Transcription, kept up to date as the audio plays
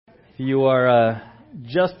you are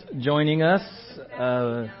just joining us,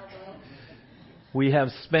 we have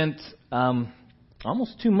spent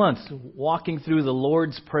almost 2 months walking through the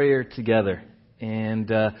Lord's Prayer together. And,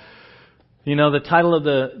 the title of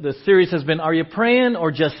the series has been, Are You Praying or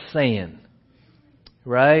Just Saying?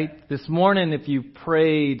 Right? This morning, if you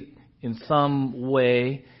prayed in some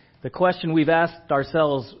way, the question we've asked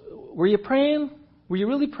ourselves, were you praying? Were you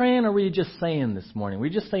really praying, or were you just saying this morning? Were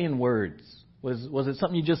you just saying words? Was it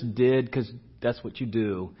something you just did because that's what you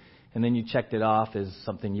do, and then you checked it off as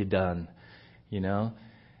something you done,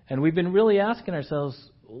 And we've been really asking ourselves,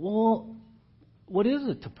 well, what is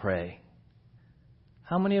it to pray?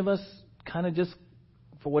 How many of us kind of just,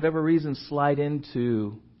 for whatever reason, slide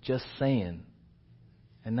into just saying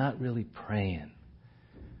and not really praying,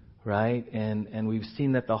 right? And we've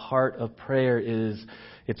seen that the heart of prayer is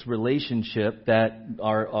its relationship, that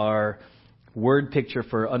our word picture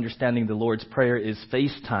for understanding the Lord's Prayer is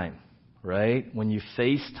FaceTime, right? When you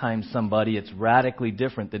FaceTime somebody, it's radically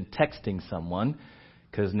different than texting someone,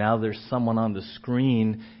 because now there's someone on the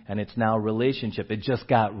screen and it's now a relationship. It just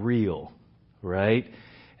got real, right?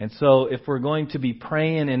 And so if we're going to be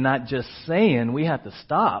praying and not just saying, we have to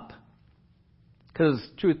stop. Because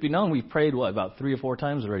truth be known, we've prayed, about 3 or 4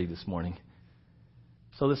 times already this morning.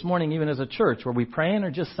 So this morning, even as a church, were we praying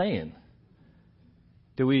or just saying?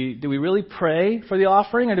 Do we really pray for the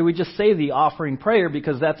offering, or do we just say the offering prayer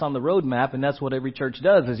because that's on the roadmap and that's what every church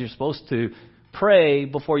does, is you're supposed to pray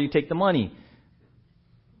before you take the money?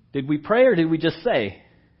 Did we pray or did we just say?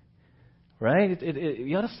 Right?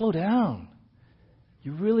 You got to slow down.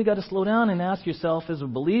 You really got to slow down and ask yourself, as a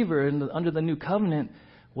believer under the new covenant,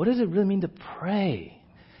 what does it really mean to pray?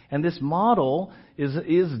 And this model is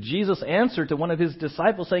Jesus' answer to one of his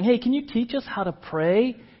disciples saying, hey, can you teach us how to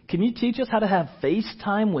pray? Can you teach us how to have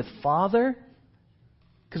FaceTime with Father?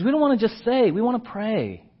 Because we don't want to just say, we want to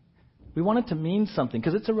pray. We want it to mean something,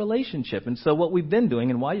 because it's a relationship. And so what we've been doing,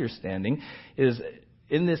 and why you're standing, is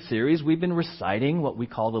in this series we've been reciting what we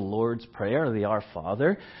call the Lord's Prayer, or the Our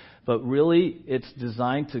Father. But really it's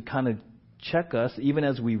designed to kind of check us, even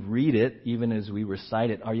as we read it, even as we recite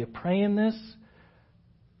it. Are you praying this?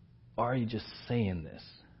 Or are you just saying this?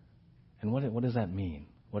 And what does that mean?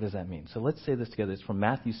 What does that mean? So let's say this together. It's from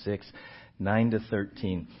Matthew 6, 9 to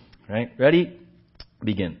 13. Right? Ready?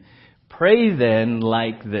 Begin. Pray then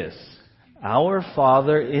like this. Our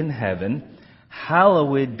Father in heaven,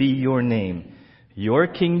 hallowed be your name. Your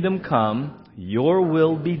kingdom come, your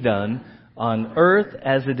will be done, on earth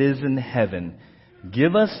as it is in heaven.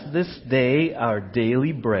 Give us this day our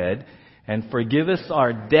daily bread, and forgive us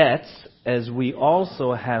our debts as we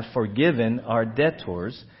also have forgiven our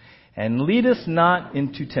debtors. And lead us not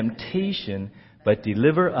into temptation, but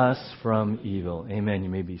deliver us from evil. Amen. You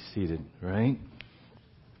may be seated, right?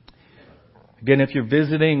 Again, if you're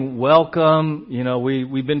visiting, welcome.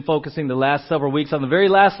 We've been focusing the last several weeks on the very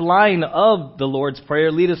last line of the Lord's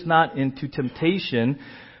Prayer. Lead us not into temptation,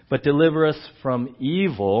 but deliver us from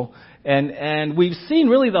evil. And we've seen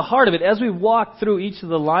really the heart of it. As we've walked through each of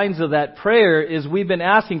the lines of that prayer, is we've been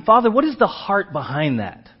asking, Father, what is the heart behind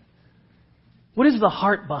that? What is the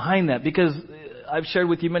heart behind that? Because I've shared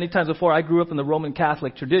with you many times before, I grew up in the Roman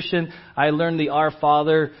Catholic tradition. I learned the Our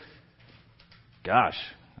Father. Gosh,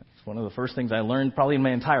 it's one of the first things I learned probably in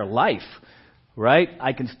my entire life, right?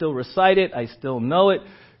 I can still recite it. I still know it.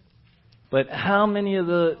 But how many of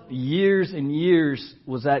the years and years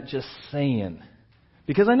was that just saying?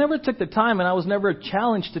 Because I never took the time, and I was never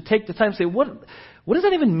challenged to take the time and say, what does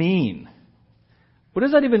that even mean? What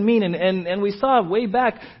does that even mean? And we saw way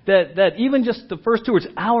back that even just the first 2 words,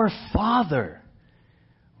 Our Father,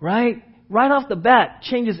 right? Right off the bat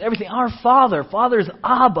changes everything. Our Father. Father is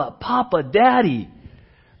Abba, Papa, Daddy,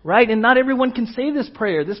 right? And not everyone can say this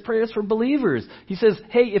prayer. This prayer is for believers. He says,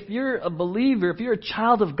 hey, if you're a believer, if you're a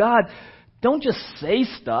child of God, don't just say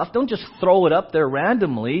stuff. Don't just throw it up there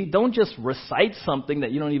randomly. Don't just recite something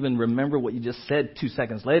that you don't even remember what you just said 2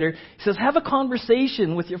 seconds later. He says, have a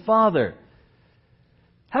conversation with your Father.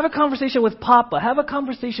 Have a conversation with Papa. Have a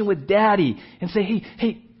conversation with Daddy. And say,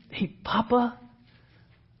 hey, Papa,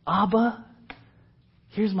 Abba,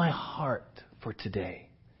 here's my heart for today.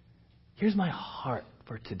 Here's my heart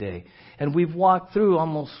for today. And we've walked through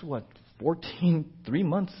almost, 3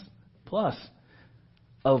 months plus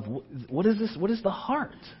of what is this? What is the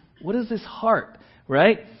heart? What is this heart?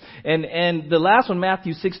 Right? And the last one,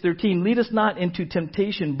 Matthew 6:13, lead us not into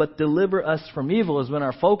temptation, but deliver us from evil, has been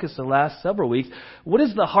our focus the last several weeks. What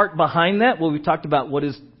is the heart behind that? Well, we talked about what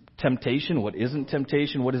is temptation, what isn't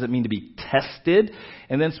temptation, what does it mean to be tested.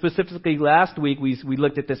 And then specifically last week, we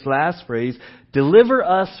looked at this last phrase, deliver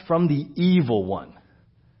us from the evil one.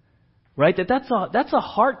 Right? That's a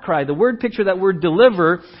heart cry. The word picture, that word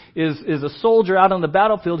deliver, is a soldier out on the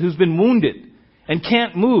battlefield who's been wounded and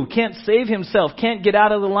can't move, can't save himself, can't get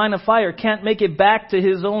out of the line of fire, can't make it back to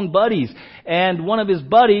his own buddies. And one of his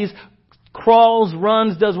buddies crawls,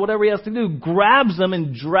 runs, does whatever he has to do, grabs him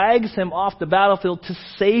and drags him off the battlefield to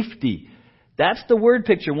safety. That's the word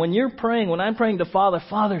picture. When you're praying, when I'm praying to Father,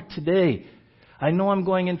 Father, today, I know I'm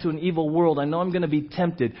going into an evil world. I know I'm going to be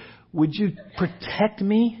tempted. Would you protect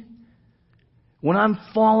me? When I'm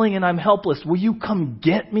falling and I'm helpless, will you come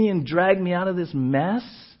get me and drag me out of this mess?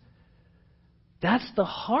 That's the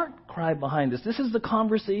heart cry behind this. This is the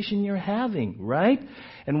conversation you're having, right?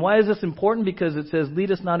 And why is this important? Because it says, lead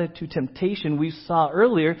us not into temptation. We saw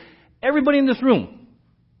earlier, everybody in this room,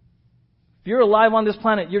 if you're alive on this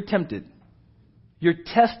planet, you're tempted. You're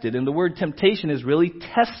tested. And the word temptation is really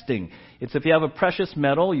testing. It's if you have a precious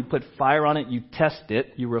metal, you put fire on it, you test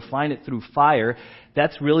it, you refine it through fire.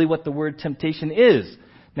 That's really what the word temptation is.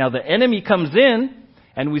 Now the enemy comes in,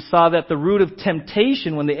 and we saw that the root of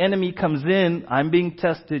temptation, when the enemy comes in, I'm being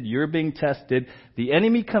tested, you're being tested. The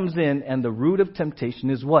enemy comes in, and the root of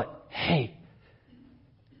temptation is what? Hey,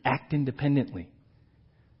 act independently.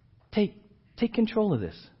 Take control of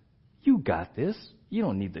this. You got this. You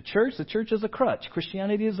don't need the church. The church is a crutch.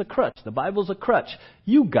 Christianity is a crutch. The Bible's a crutch.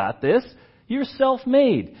 You got this. You're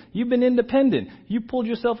self-made. You've been independent. You pulled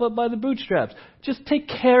yourself up by the bootstraps. Just take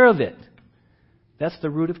care of it. That's the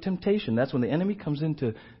root of temptation. That's when the enemy comes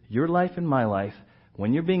into your life and my life.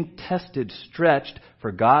 When you're being tested, stretched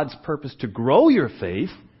for God's purpose to grow your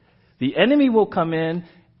faith, the enemy will come in,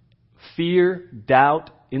 fear, doubt,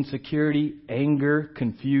 insecurity, anger,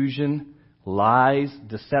 confusion, lies,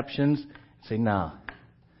 deceptions. Say, nah,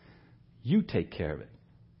 you take care of it.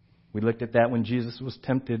 We looked at that when Jesus was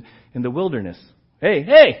tempted in the wilderness.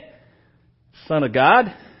 Hey, Son of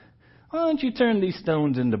God, why don't you turn these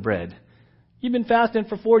stones into bread? You've been fasting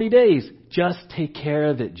for 40 days. Just take care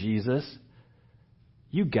of it, Jesus.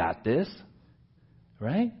 You got this.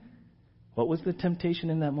 Right? What was the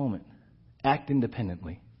temptation in that moment? Act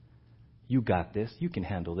independently. You got this. You can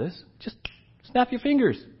handle this. Just snap your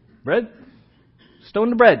fingers. Bread.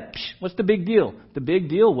 Stone to bread. Psh, what's the big deal? The big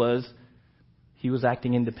deal was he was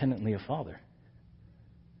acting independently of Father.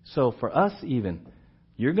 So for us even,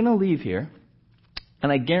 you're going to leave here,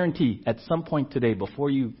 and I guarantee at some point today,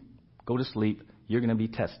 before you go to sleep, you're going to be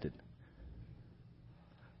tested.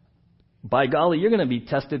 By golly, you're going to be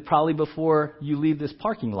tested probably before you leave this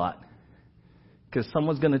parking lot, because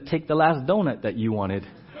someone's going to take the last donut that you wanted.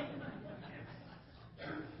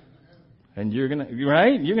 And you're going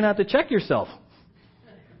to have to check yourself.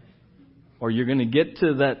 Or you're going to get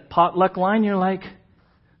to that potluck line, you're like,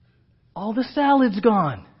 all the salad's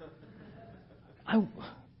gone.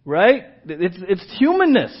 Right? It's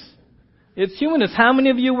humanness. It's humanness. How many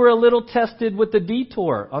of you were a little tested with the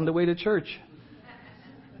detour on the way to church?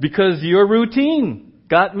 Because your routine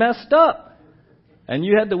got messed up. And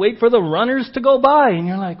you had to wait for the runners to go by. And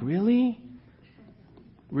you're like, really?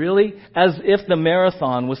 Really? As if the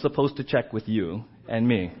marathon was supposed to check with you and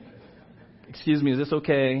me. Excuse me, is this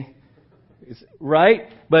okay? Right?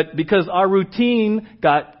 But because our routine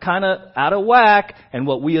got kind of out of whack, and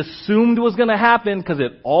what we assumed was going to happen, because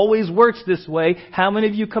it always works this way, how many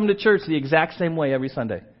of you come to church the exact same way every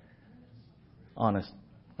Sunday? Honest.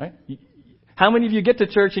 Right? How many of you get to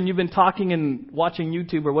church and you've been talking and watching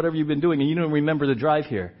YouTube or whatever you've been doing and you don't remember the drive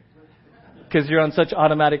here? Because you're on such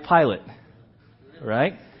automatic pilot.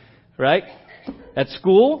 Right? Right? At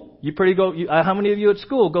school, how many of you at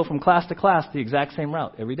school go from class to class the exact same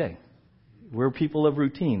route every day? We're people of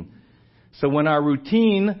routine. So when our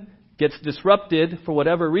routine gets disrupted for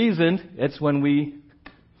whatever reason, it's when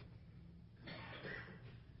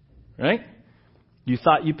right? You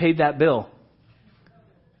thought you paid that bill.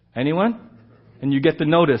 Anyone? And you get the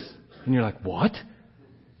notice. And you're like, what?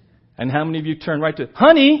 And how many of you turn right to,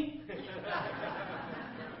 honey,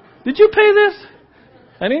 did you pay this?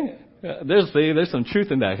 Honey? There's some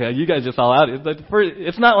truth in that. You guys just all out.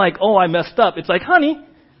 It's not like, oh, I messed up. It's like, honey,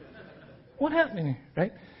 what happened?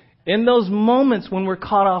 Right? In those moments when we're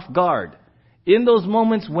caught off guard, in those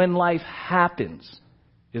moments when life happens,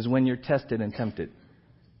 is when you're tested and tempted.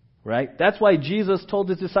 Right? That's why Jesus told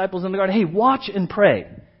his disciples in the garden, hey, watch and pray,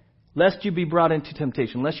 lest you be brought into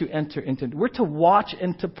temptation, lest you enter into... We're to watch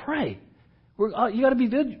and to pray. You got to be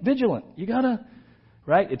vigilant. You got to...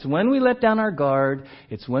 Right? It's when we let down our guard.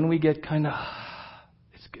 It's when we get kind of,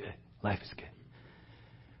 it's good. Life is good.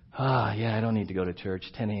 Yeah, I don't need to go to church.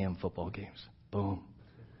 10 a.m. football games. Boom.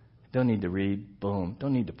 Don't need to read. Boom.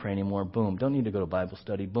 Don't need to pray anymore. Boom. Don't need to go to Bible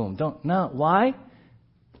study. Boom. No. Why?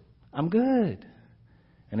 I'm good.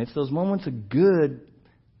 And it's those moments of good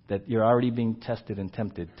that you're already being tested and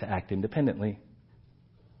tempted to act independently.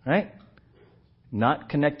 Right? Not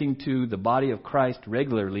connecting to the body of Christ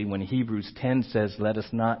regularly when Hebrews 10 says, let us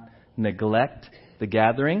not neglect the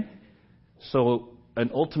gathering. So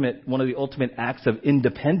one of the ultimate acts of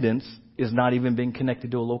independence is not even being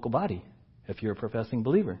connected to a local body if you're a professing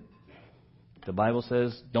believer. The Bible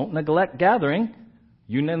says, don't neglect gathering.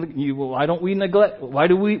 Why don't we neglect? Why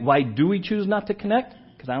do we choose not to connect?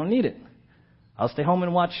 Because I don't need it. I'll stay home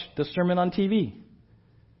and watch the sermon on TV.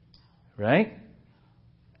 Right?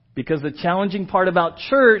 Because the challenging part about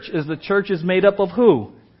church is the church is made up of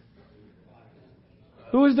who?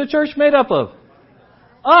 Who is the church made up of?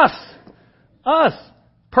 Us. Us.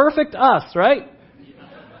 Perfect us, right?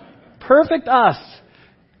 Perfect us.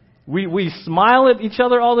 We smile at each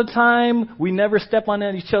other all the time. We never step on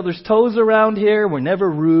each other's toes around here. We're never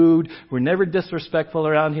rude. We're never disrespectful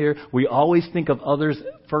around here. We always think of others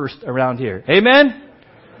first around here. Amen?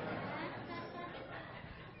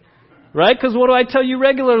 Right? Because what do I tell you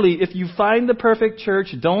regularly? If you find the perfect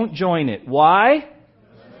church, don't join it. Why?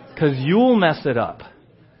 Because you'll mess it up.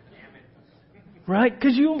 Right?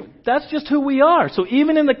 Because that's just who we are. So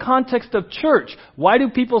even in the context of church, why do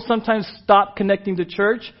people sometimes stop connecting to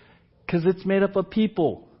church? Because it's made up of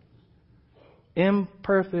people.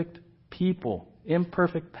 Imperfect people.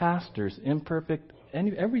 Imperfect pastors. Imperfect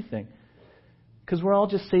everything. Because we're all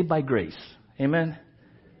just saved by grace. Amen?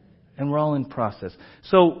 And we're all in process.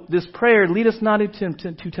 So this prayer, lead us not into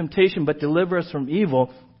temptation, but deliver us from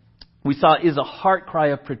evil, we saw is a heart cry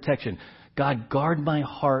of protection. God, guard my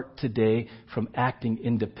heart today from acting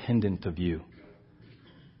independent of you.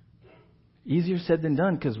 Easier said than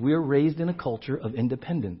done because we're raised in a culture of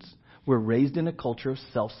independence. We're raised in a culture of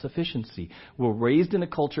self-sufficiency. We're raised in a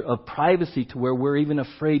culture of privacy to where we're even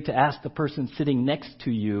afraid to ask the person sitting next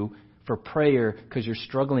to you for prayer because you're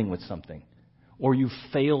struggling with something. Or you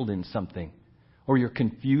failed in something. Or you're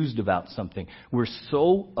confused about something. We're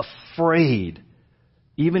so afraid,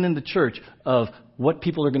 even in the church, of what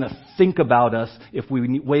people are going to think about us if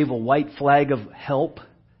we wave a white flag of help,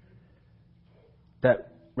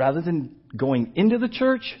 that rather than going into the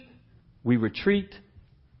church, we retreat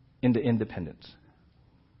into independence.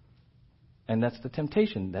 And that's the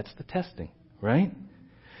temptation. That's the testing, right?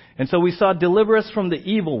 And so we saw deliver us from the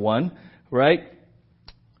evil one, right?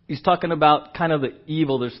 He's talking about kind of the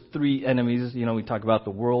evil. There's three enemies. We talk about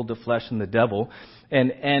the world, the flesh, and the devil.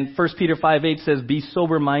 And 1 Peter 5:8 says, be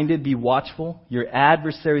sober-minded, be watchful. Your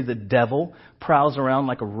adversary, the devil, prowls around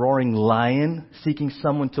like a roaring lion, seeking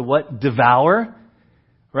someone to what? Devour.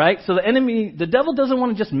 Right? So the devil doesn't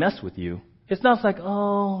want to just mess with you. It's not like,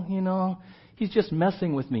 he's just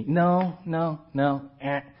messing with me. No.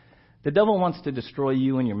 The devil wants to destroy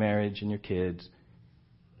you and your marriage and your kids.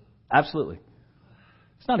 Absolutely.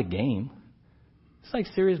 It's not a game. It's like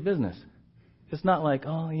serious business. It's not like,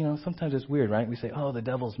 sometimes it's weird, right? We say, the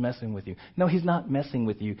devil's messing with you. No, he's not messing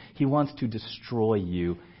with you. He wants to destroy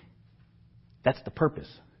you. That's the purpose.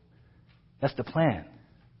 That's the plan.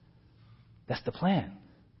 That's the plan.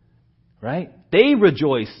 Right? They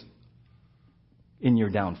rejoice in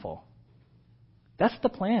your downfall. That's the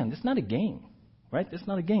plan. It's not a game. Right? It's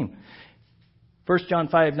not a game. 1 John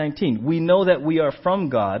 5:19. We know that we are from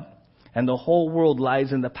God, and the whole world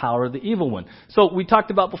lies in the power of the evil one. So we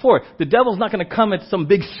talked about before, the devil's not going to come at some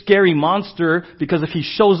big scary monster, because if he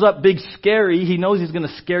shows up big scary, he knows he's going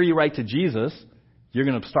to scare you right to Jesus. You're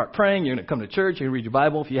going to start praying, you're going to come to church, you're going to read your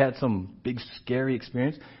Bible if you had some big scary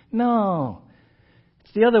experience. No.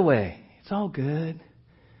 It's the other way. It's all good.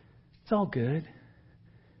 It's all good.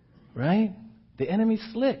 Right? The enemy's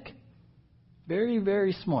slick. Very,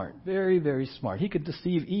 very smart. Very, very smart. He could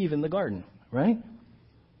deceive Eve in the garden. Right?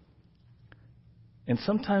 And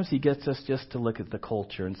sometimes he gets us just to look at the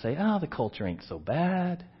culture and say, the culture ain't so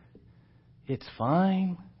bad. It's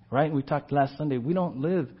fine. Right? We talked last Sunday, we don't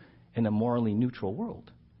live in a morally neutral world.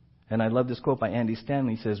 And I love this quote by Andy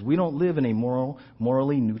Stanley. He says, we don't live in a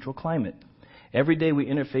morally neutral climate. Every day we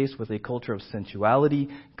interface with a culture of sensuality,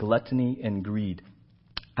 gluttony, and greed.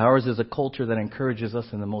 Ours is a culture that encourages us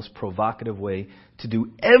in the most provocative way to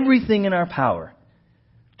do everything in our power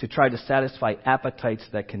to try to satisfy appetites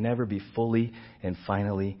that can never be fully and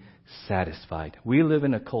finally satisfied. We live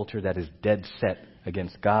in a culture that is dead set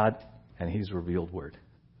against God and His revealed Word.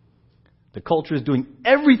 The culture is doing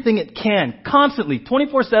everything it can, constantly,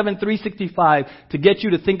 24/7, 365, to get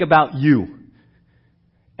you to think about you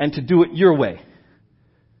and to do it your way.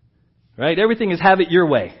 Right? Everything is have it your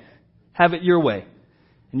way. Have it your way.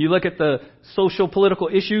 And you look at the social, political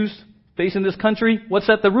issues facing this country, what's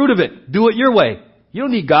at the root of it? Do it your way. You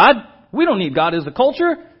don't need God. We don't need God as a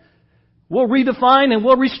culture. We'll redefine and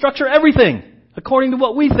we'll restructure everything. according to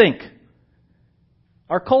what we think.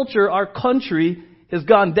 Our culture, our country has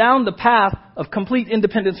gone down the path of complete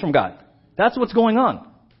independence from God. That's what's going on.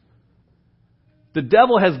 The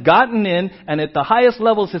devil has gotten in, and at the highest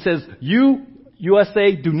levels it says, you,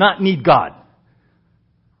 USA, do not need God.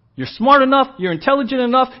 You're smart enough, you're intelligent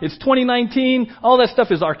enough, it's 2019, all that stuff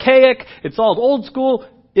is archaic, it's all old school.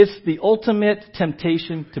 It's the ultimate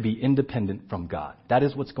temptation to be independent from God. That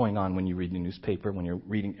is what's going on when you read the newspaper, when you're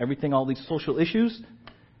reading everything, all these social issues,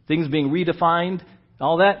 things being redefined,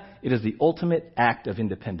 all that. It is the ultimate act of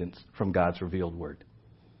independence from God's revealed word.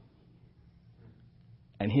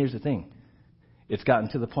 And here's the thing. It's gotten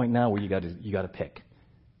to the point now where you got to pick.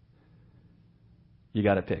 You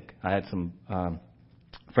got to pick. I had some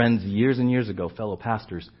friends years and years ago, fellow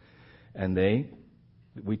pastors, and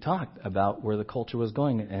we talked about where the culture was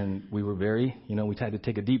going, and we were very, we had to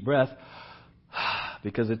take a deep breath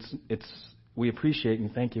because we appreciate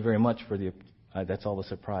and thank you very much for that's all the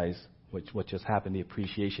surprise, what just happened, the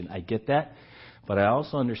appreciation. I get that, but I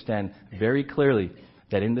also understand very clearly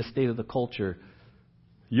that in the state of the culture,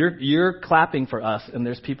 you're clapping for us, and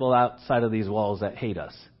there's people outside of these walls that hate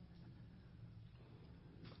us.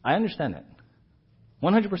 I understand that.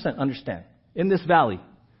 100% understand. In this valley,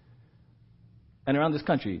 and around this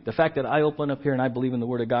country, the fact that I open up here and I believe in the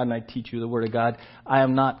Word of God and I teach you the Word of God, I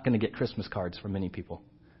am not going to get Christmas cards from many people.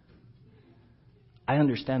 I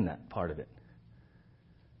understand that part of it.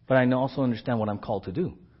 But I also understand what I'm called to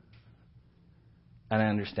do. And I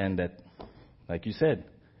understand that, like you said,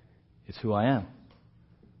 it's who I am.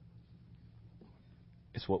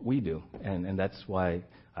 It's what we do. And that's why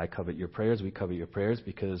I covet your prayers. We covet your prayers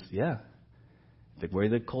because, the way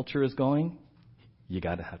the culture is going, you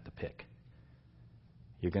got to have to pick.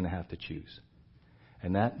 You're going to have to choose.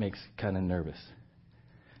 And that makes you kind of nervous.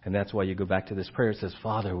 And that's why you go back to this prayer. It says,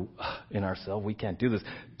 Father, in ourselves, we can't do this.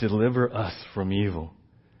 Deliver us from evil.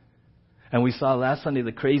 And we saw last Sunday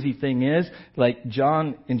the crazy thing is, like in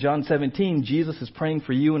John 17, Jesus is praying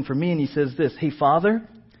for you and for me, and he says this, Hey, Father,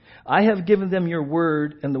 I have given them your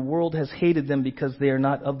word, and the world has hated them because they are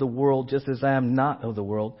not of the world, just as I am not of the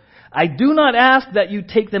world. I do not ask that you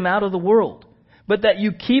take them out of the world, but that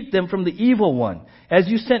you keep them from the evil one. As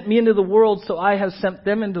you sent me into the world, so I have sent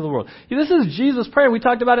them into the world. This is Jesus' prayer. We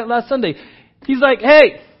talked about it last Sunday. He's like,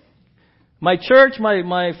 hey, my church,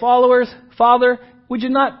 my followers, Father, would you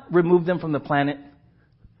not remove them from the planet?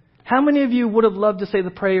 How many of you would have loved to say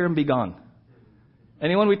the prayer and be gone?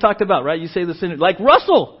 Anyone we talked about, right? You say the sinner, like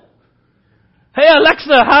Russell. Hey,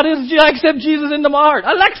 Alexa, how did I accept Jesus into my heart?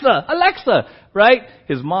 Alexa, right?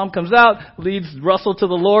 His mom comes out, leads Russell to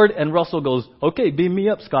the Lord, and Russell goes, okay, beam me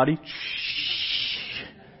up, Scotty. Shh.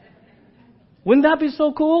 Wouldn't that be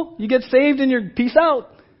so cool? You get saved and you're peace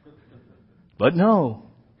out. But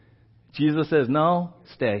no. Jesus says, no,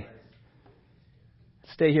 stay.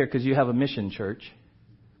 Stay here because you have a mission, church.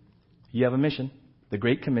 You have a mission, the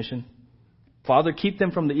Great Commission. Father, keep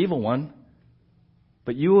them from the evil one.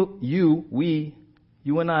 But you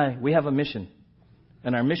and I, we have a mission.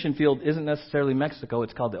 And our mission field isn't necessarily Mexico.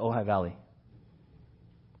 It's called the Ojai Valley.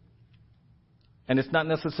 And it's not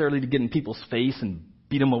necessarily to get in people's face and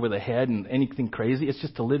beat them over the head and anything crazy. It's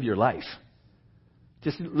just to live your life.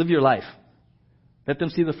 Just live your life. Let them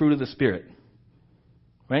see the fruit of the Spirit.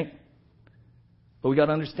 Right? But we got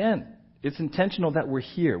to understand, it's intentional that we're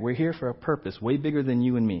here. We're here for a purpose way bigger than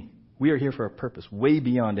you and me. We are here for a purpose way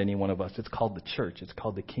beyond any one of us. It's called the church. It's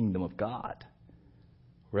called the kingdom of God.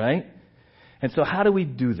 Right? And so how do we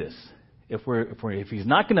do this? If he's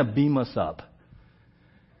not going to beam us up,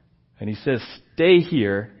 and he says, stay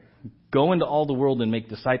here, go into all the world and make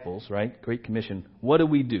disciples, right? Great Commission. What do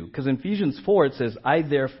we do? Because in Ephesians 4 it says, I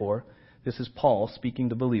therefore, this is Paul speaking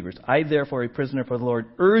to believers, I therefore, a prisoner for the Lord,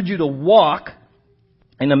 urge you to walk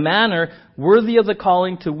in a manner worthy of the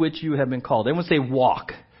calling to which you have been called. Everyone say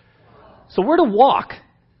walk. So we're to walk.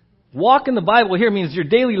 Walk in the Bible here means your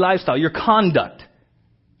daily lifestyle, your conduct.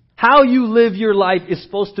 How you live your life is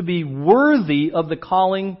supposed to be worthy of the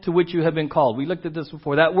calling to which you have been called. We looked at this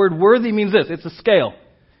before. That word worthy means this. It's a scale.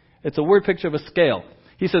 It's a word picture of a scale.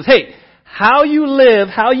 He says, hey, how you live,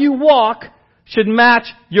 how you walk should match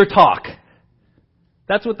your talk.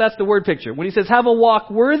 That's the word picture. When he says have a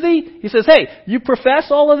walk worthy, he says, hey, you profess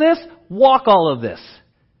all of this, walk all of this.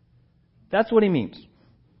 That's what he means.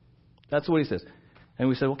 That's what he says. And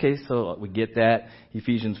we said, okay, so we get that.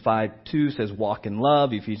 Ephesians 5:2 says walk in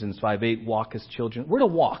love. Ephesians 5:8, walk as children. We're to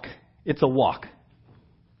walk. It's a walk.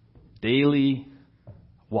 Daily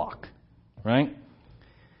walk. Right?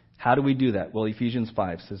 How do we do that? Well, Ephesians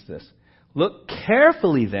 5 says this. Look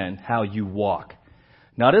carefully then how you walk.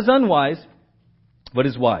 Not as unwise, but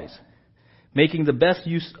as wise. Making the best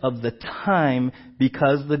use of the time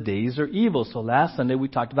because the days are evil. So last Sunday we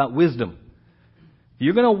talked about wisdom. If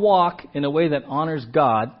you're going to walk in a way that honors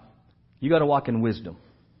God, you got to walk in wisdom.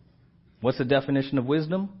 What's the definition of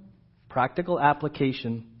wisdom? Practical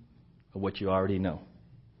application of what you already know.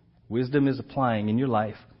 Wisdom is applying in your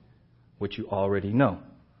life what you already know.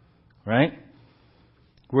 Right?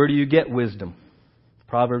 Where do you get wisdom?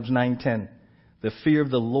 Proverbs 9:10. The fear of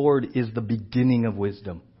the Lord is the beginning of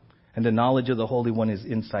wisdom, and the knowledge of the Holy One is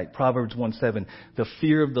insight. Proverbs 1:7. The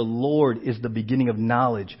fear of the Lord is the beginning of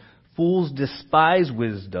knowledge. Fools despise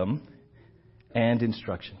wisdom and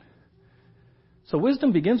instruction. So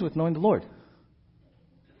wisdom begins with knowing the Lord.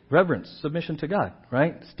 Reverence, submission to God,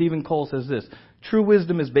 right? Stephen Cole says this: true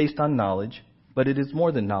wisdom is based on knowledge, but it is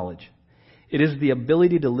more than knowledge. It is the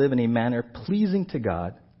ability to live in a manner pleasing to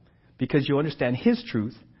God because you understand His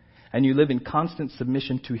truth and you live in constant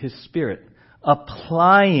submission to His Spirit,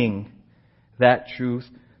 applying that truth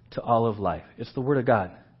to all of life. It's the Word of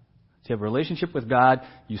God. So you have a relationship with God,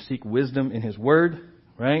 you seek wisdom in His Word,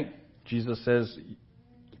 right? Jesus says,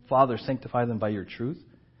 Father, sanctify them by your truth.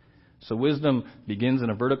 So wisdom begins in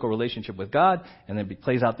a vertical relationship with God and then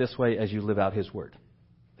plays out this way as you live out His Word.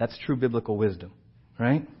 That's true biblical wisdom,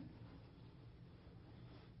 right?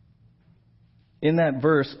 In that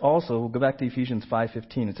verse also, we'll go back to Ephesians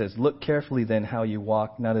 5:15. It says, look carefully then how you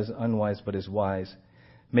walk, not as unwise but as wise,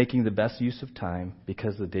 making the best use of time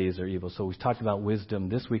because the days are evil. So we've talked about wisdom.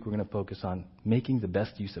 This week we're going to focus on making the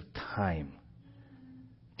best use of time.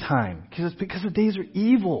 Time. Because the days are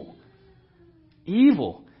evil.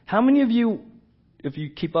 Evil. How many of you, if you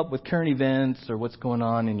keep up with current events or what's going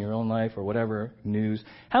on in your own life or whatever, news,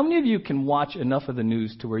 how many of you can watch enough of the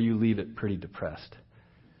news to where you leave it pretty depressed?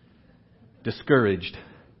 Discouraged,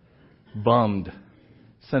 bummed,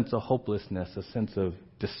 sense of hopelessness, a sense of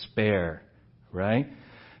despair, right?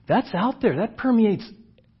 That's out there. That permeates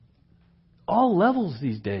all levels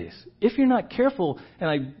these days. If you're not careful, and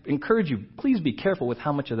I encourage you, please be careful with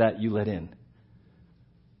how much of that you let in.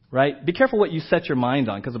 Right? Be careful what you set your mind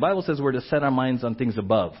on, because the Bible says we're to set our minds on things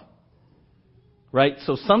above. Right?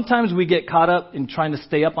 So sometimes we get caught up in trying to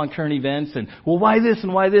stay up on current events and, well, why this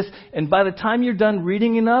and why this? And by the time you're done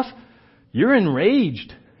reading enough, you're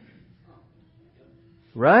enraged.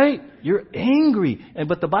 Right? You're angry.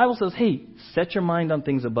 But the Bible says, hey, set your mind on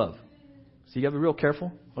things above. So you got to be real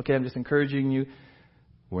careful. Okay, I'm just encouraging you.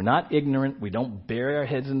 We're not ignorant. We don't bury our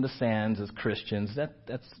heads in the sands as Christians.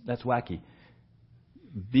 That's wacky.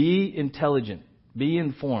 Be intelligent. Be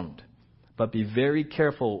informed. But be very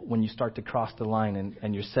careful when you start to cross the line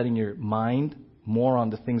and you're setting your mind more on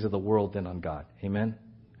the things of the world than on God. Amen?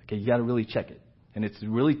 Okay, you got to really check it. And it's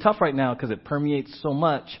really tough right now because it permeates so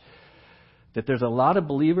much that there's a lot of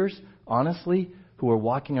believers, honestly, who are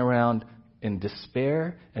walking around in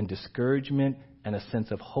despair and discouragement and a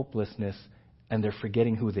sense of hopelessness, and they're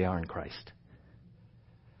forgetting who they are in Christ.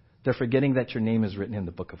 They're forgetting that your name is written in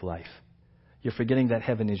the book of life. You're forgetting that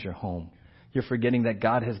heaven is your home. You're forgetting that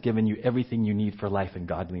God has given you everything you need for life and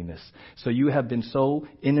godliness. So you have been so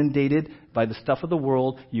inundated by the stuff of the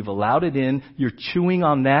world. You've allowed it in. You're chewing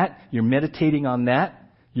on that. You're meditating on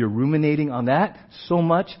that. You're ruminating on that so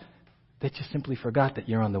much that you simply forgot that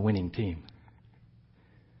you're on the winning team.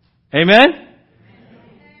 Amen?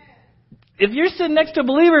 If you're sitting next to a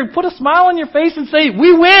believer, put a smile on your face and say,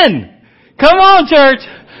 we win. Come on, church.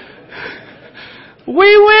 We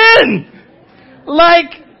win.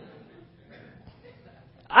 Like,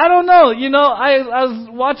 I don't know. You know, I was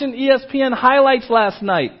watching ESPN highlights last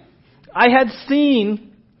night. I had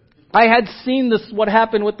seen this, what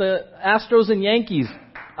happened with the Astros and Yankees.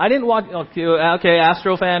 I didn't watch, okay,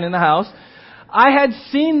 Astro fan in the house. I had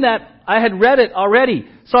seen that, I had read it already.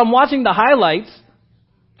 So I'm watching the highlights,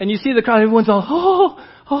 and you see the crowd, everyone's all,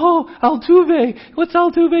 Altuve, what's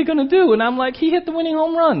Altuve going to do? And I'm like, he hit the winning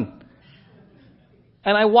home run.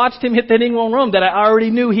 And I watched him hit the winning home run that I already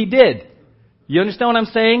knew he did. You understand what I'm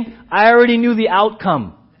saying? I already knew the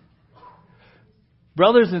outcome.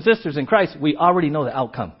 Brothers and sisters in Christ, we already know the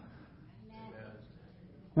outcome.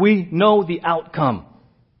 We know the outcome.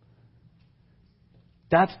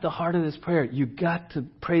 That's the heart of this prayer. You got to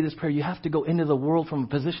pray this prayer. You have to go into the world from a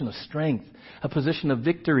position of strength, a position of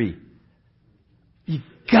victory. You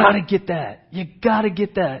got to get that. You got to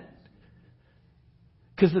get that.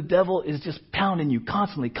 Because the devil is just pounding you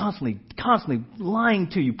constantly lying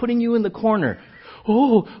to you, putting you in the corner.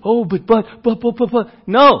 But.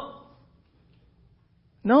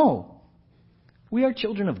 No. We are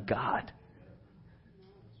children of God.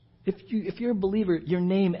 If you're a believer, your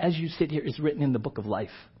name as you sit here is written in the book of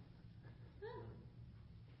life.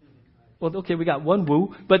 Well, okay, we got one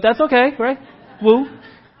woo, but that's okay, right? Woo.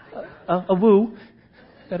 a woo.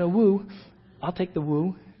 Got a woo. I'll take the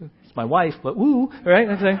woo. It's my wife, but woo, right?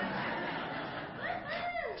 Okay.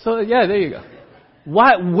 So, yeah, there you go.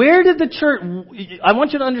 Why? Where did the church... I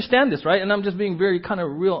want you to understand this, right? And I'm just being very kind of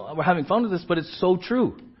real. We're having fun with this, but it's so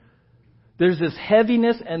true. There's this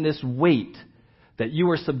heaviness and this weight that you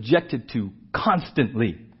are subjected to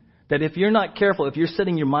constantly. That if you're not careful, if you're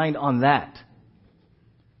setting your mind on that,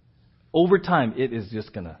 over time, it is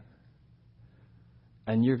just going to...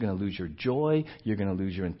 And you're going to lose your joy. You're going to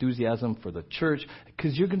lose your enthusiasm for the church.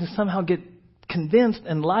 Because you're going to somehow get convinced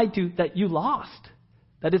and lied to that you lost.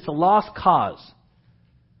 That it's a lost cause.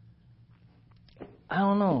 I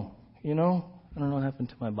don't know. I don't know what happened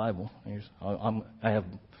to my Bible. I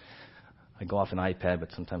go off an iPad,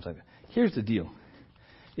 but sometimes here's the deal.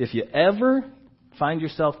 If you ever find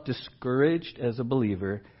yourself discouraged as a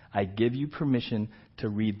believer, I give you permission to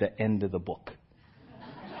read the end of the book.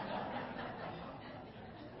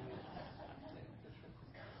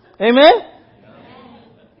 Amen?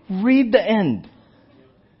 Read the end.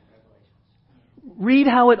 Read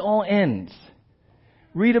how it all ends.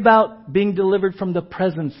 Read about being delivered from the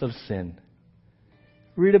presence of sin.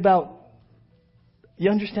 Read about,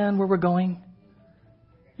 you understand where we're going?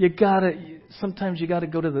 Sometimes you gotta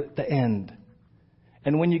go to the end.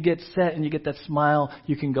 And when you get set and you get that smile,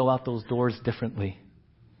 you can go out those doors differently.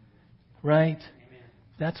 Right?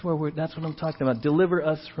 That's what I'm talking about. Deliver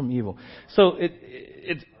us from evil. So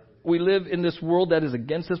we live in this world that is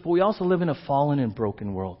against us, but we also live in a fallen and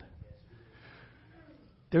broken world.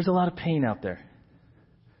 There's a lot of pain out there.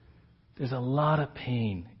 There's a lot of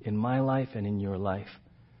pain in my life and in your life.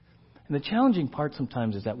 And the challenging part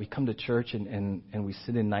sometimes is that we come to church and we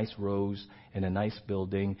sit in nice rows in a nice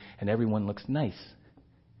building and everyone looks nice.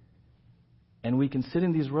 And we can sit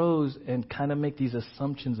in these rows and kind of make these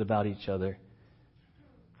assumptions about each other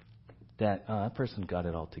that that person got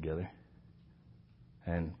it all together.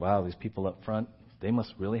 And wow, these people up front, they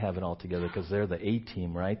must really have it all together because they're the A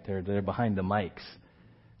team, right? They're behind the mics.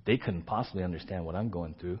 They couldn't possibly understand what I'm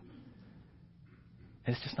going through.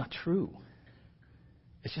 And it's just not true.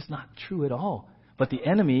 It's just not true at all. But the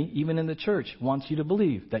enemy, even in the church, wants you to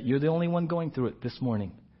believe that you're the only one going through it this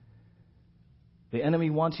morning. The enemy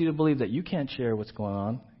wants you to believe that you can't share what's going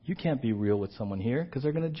on. You can't be real with someone here because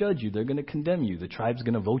they're going to judge you. They're going to condemn you. The tribe's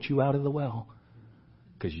going to vote you out of the well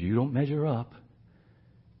because you don't measure up.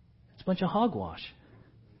 It's a bunch of hogwash.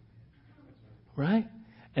 Right?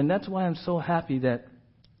 And that's why I'm so happy that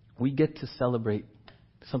we get to celebrate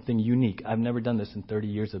something unique. I've never done this in 30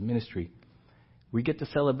 years of ministry. We get to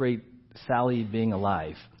celebrate Sally being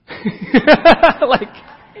alive. like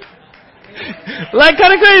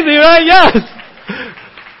kind of crazy, right? Yes.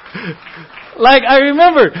 Like, I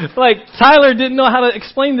remember, Tyler didn't know how to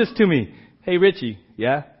explain this to me. Hey, Richie,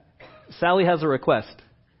 yeah? Sally has a request.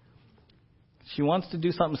 She wants to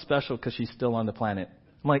do something special because she's still on the planet.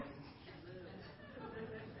 I'm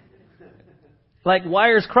like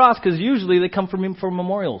wires crossed because usually they come from him for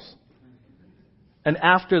memorials. And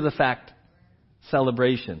after the fact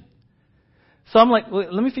celebration. So I'm like,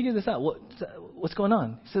 well, let me figure this out. What's going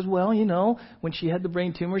on? He says, well, when she had the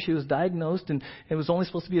brain tumor, she was diagnosed and it was only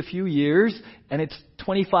supposed to be a few years and it's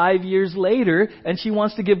 25 years later and she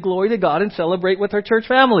wants to give glory to God and celebrate with her church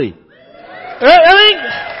family.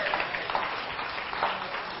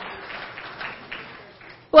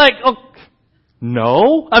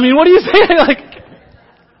 No. I mean, what are you saying?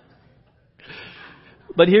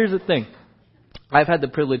 But here's the thing. I've had the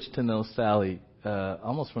privilege to know Sally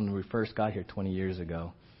almost from when we first got here 20 years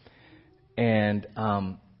ago. And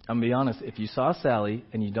I'm going to be honest, if you saw Sally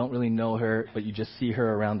and you don't really know her, but you just see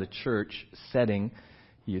her around the church setting,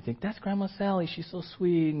 you think, that's Grandma Sally. She's so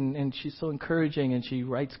sweet and she's so encouraging and she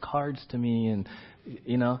writes cards to me and,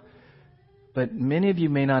 But many of you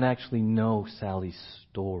may not actually know Sally's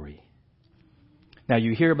story. Now,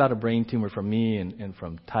 you hear about a brain tumor from me and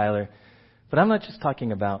from Tyler, but I'm not just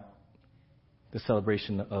talking about the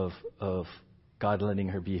celebration of God letting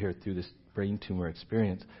her be here through this brain tumor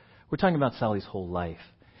experience. We're talking about Sally's whole life.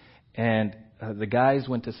 And the guys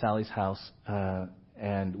went to Sally's house,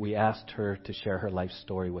 and we asked her to share her life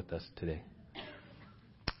story with us today.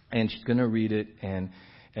 And she's going to read it, and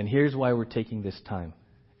here's why we're taking this time.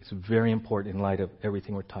 It's very important in light of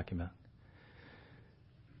everything we're talking about.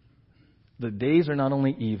 The days are not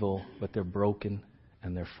only evil, but they're broken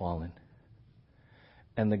and they're fallen.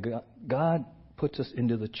 And God puts us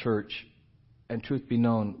into the church, and truth be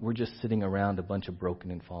known, we're just sitting around a bunch of broken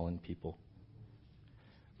and fallen people.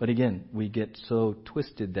 But again, we get so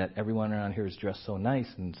twisted that everyone around here is dressed so nice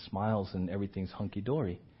and smiles and everything's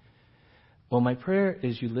hunky-dory. Well, my prayer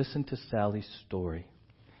as you listen to Sally's story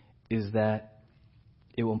is that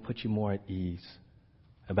it will put you more at ease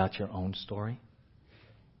about your own story,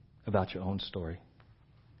 about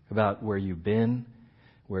where you've been,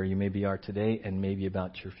 where you maybe are today, and maybe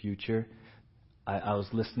about your future. I was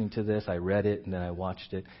listening to this, I read it, and then I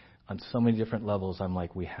watched it. On so many different levels, I'm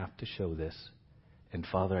like, we have to show this. And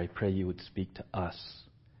Father, I pray you would speak to us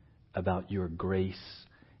about your grace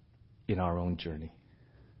in our own journey.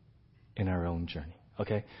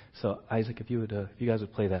 Okay? So, Isaac, if you guys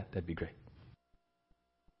would play that, that'd be great.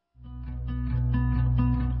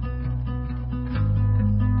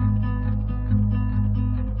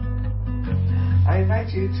 I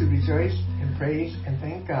invite you to rejoice and praise and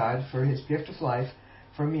thank God for his gift of life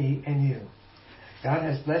for me and you. God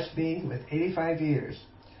has blessed me with 85 years.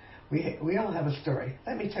 We all have a story.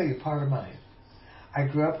 Let me tell you part of mine. I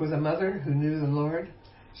grew up with a mother who knew the Lord.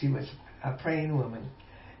 She was a praying woman.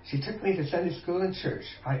 She took me to Sunday school and church.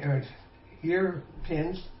 I earned year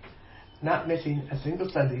pins, not missing a single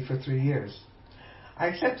Sunday for 3 years. I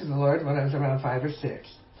accepted the Lord when I was around 5 or 6.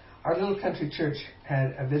 Our little country church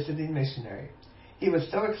had a visiting missionary. He was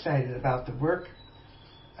so excited about the work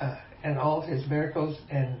and all of his miracles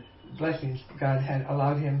and blessings God had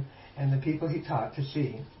allowed him and the people he taught to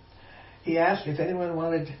see. He asked if anyone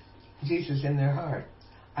wanted Jesus in their heart.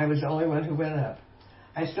 I was the only one who went up.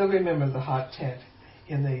 I still remember the hot tent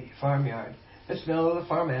in the farmyard, the smell of the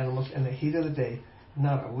farm animals in the heat of the day,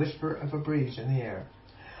 not a whisper of a breeze in the air.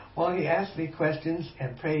 While he asked me questions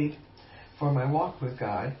and prayed for my walk with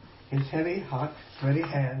God, his heavy, hot, sweaty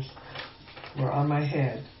hands were on my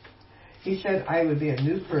head. He said I would be a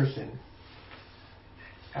new person.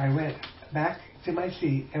 I went back to my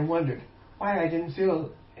seat and wondered why I didn't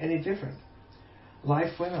feel any different.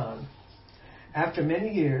 Life went on. After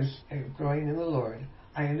many years of growing in the Lord,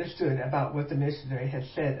 I understood about what the missionary had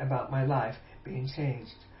said about my life being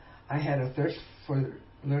changed. I had a thirst for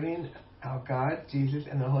learning how God, Jesus,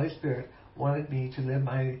 and the Holy Spirit wanted me to live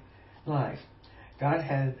my life. God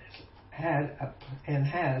had and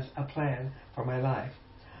has a plan for my life.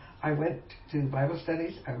 I went to Bible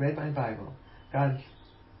studies. I read my Bible. God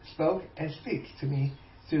spoke and speaks to me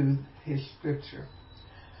through his scripture.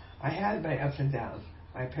 I had my ups and downs.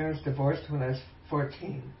 My parents divorced when I was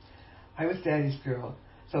 14. I was daddy's girl,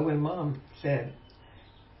 so when Mom said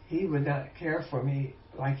he would not care for me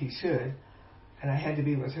like he should, and I had to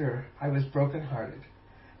be with her, I was brokenhearted.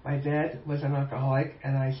 My dad was an alcoholic,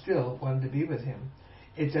 and I still wanted to be with him.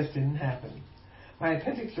 It just didn't happen. My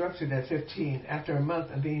appendix ruptured at 15. After a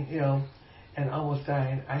month of being ill and almost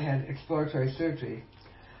dying, I had exploratory surgery.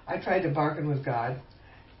 I tried to bargain with God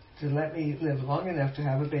to let me live long enough to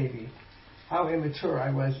have a baby. How immature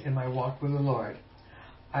I was in my walk with the Lord.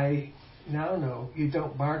 I now know you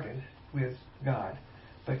don't bargain with God,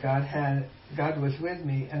 but God was with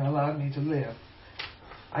me and allowed me to live.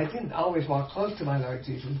 I didn't always walk close to my Lord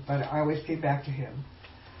Jesus, but I always came back to him.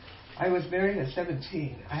 I was married at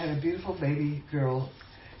 17. I had a beautiful baby girl,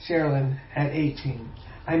 Sherilyn, at 18.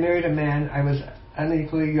 I married a man I was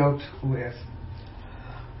unequally yoked with.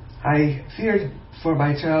 I feared for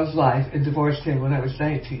my child's life and divorced him when I was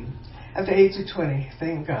 19. At the age of 20,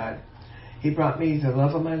 thank God, he brought me the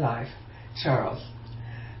love of my life, Charles.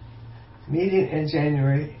 Meeting in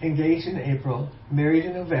January, engaged in April, married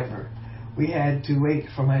in November. We had to wait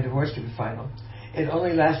for my divorce to be final. It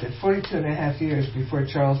only lasted 42 and a half years before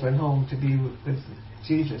Charles went home to be with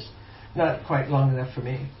Jesus. Not quite long enough for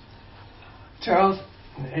me. Charles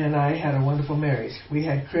and I had a wonderful marriage. We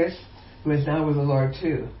had Chris, who is now with the Lord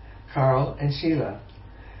too, Carl and Sheila.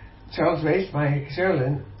 Charles raised my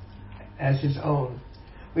Sherilyn as his own.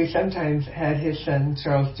 We sometimes had his son,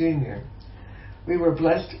 Charles Jr. We were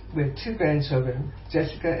blessed with 2 grandchildren,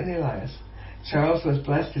 Jessica and Elias. Charles was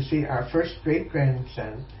blessed to see our first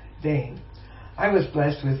great-grandson, Dane. I was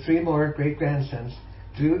blessed with 3 more great-grandsons,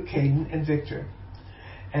 Drew, Caden, and Victor.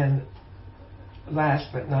 And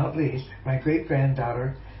last but not least, my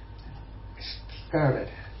great-granddaughter, Scarlett.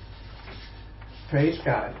 Praise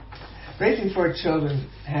God. Raising 4 children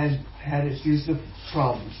had its usual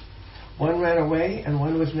problems. One ran away and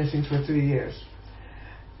one was missing for 3 years.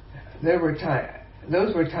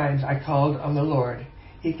 Those were times I called on the Lord.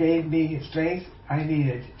 He gave me strength I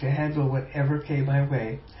needed to handle whatever came my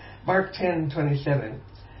way. Mark 10:27.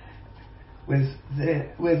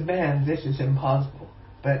 With man this is impossible,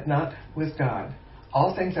 but not with God.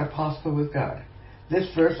 All things are possible with God.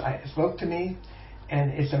 This verse spoke to me,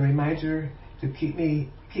 and it's a reminder to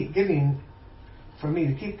keep giving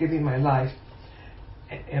my life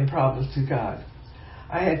and problems to God.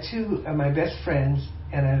 I had 2 of my best friends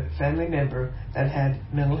and a family member that had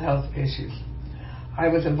mental health issues. I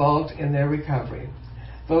was involved in their recovery.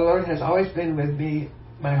 The Lord has always been with me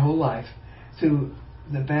my whole life. Through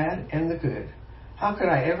the bad and the good. How could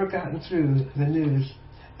I ever gotten through the news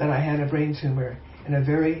that I had a brain tumor in a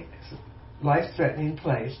very life-threatening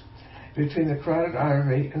place between the carotid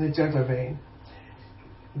artery and the jugular vein,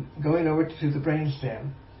 going over to the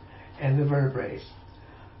brainstem and the vertebrae.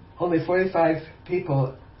 Only 45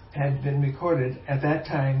 people had been recorded at that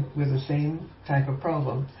time with the same type of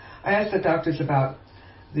problem. I asked the doctors about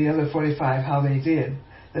the other 45 how they did.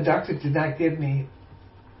 The doctors did not give me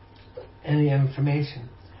any information,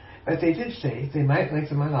 but they did say they might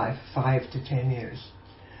lengthen my life 5 to 10 years.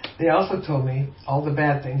 They also told me all the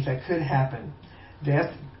bad things that could happen.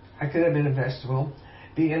 Death, I could have been a vegetable,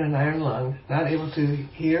 be in an iron lung, not able to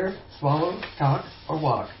hear, swallow, talk, or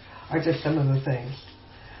walk, are just some of the things.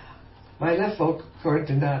 My left vocal cord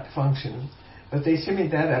did not function, but they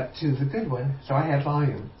shimmied that up to the good one, so I have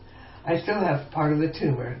volume. I still have part of the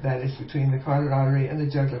tumor that is between the carotid artery and the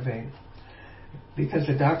jugular vein, because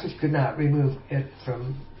the doctors could not remove it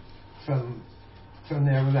from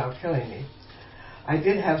there without killing me. I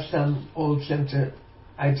do have some old symptoms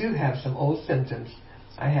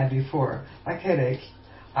I had before, like headaches,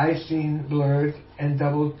 eyes seen blurred and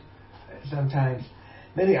doubled sometimes.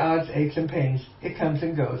 Many odds, aches, and pains. It comes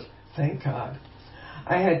and goes. Thank God.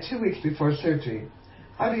 I had 2 weeks before surgery.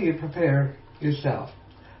 How do you prepare yourself?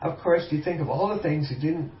 Of course, you think of all the things you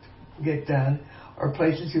didn't get done or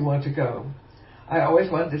places you want to go. I always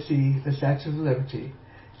wanted to see the Statue of Liberty.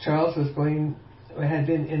 Charles had been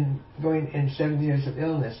going in 7 years of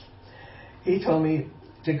illness. He told me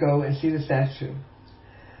to go and see the statue.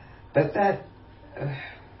 But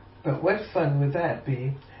what fun would that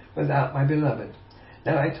be without my beloved?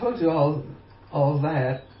 Now, I told you all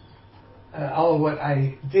that, all of what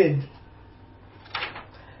I did.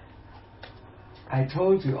 I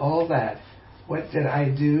told you all that. What did I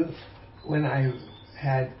do when I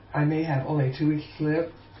may have only 2 weeks to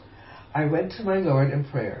live? I went to my Lord in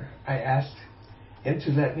prayer. I asked Him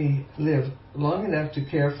to let me live long enough to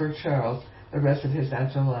care for Charles the rest of his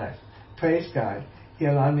natural life. Praise God. He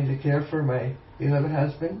allowed me to care for my beloved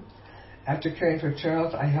husband. After caring for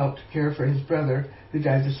Charles, I helped care for his brother, who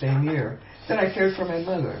died the same year. Then I cared for my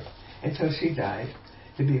mother until she died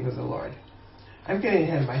to be with the Lord. I'm getting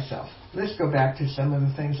ahead of myself. Let's go back to some of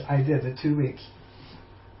the things I did the 2 weeks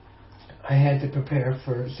I had to prepare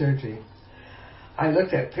for surgery. I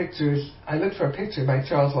looked for a picture my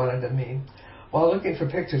Charles wanted of me. While looking for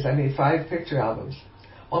pictures, I made 5 picture albums.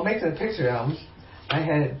 While making the picture albums, I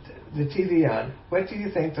had the TV on. What do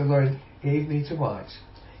you think the Lord gave me to watch?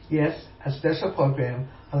 Yes, a special program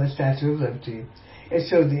on the Statue of Liberty. It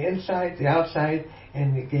showed the inside, the outside,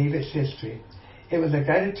 and it gave its history. It was a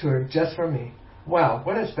guided tour just for me. Wow,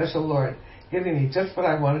 what a special Lord, giving me just what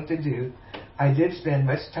I wanted to do. I did spend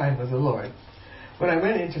much time with the Lord. When I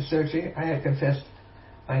went into surgery, I had confessed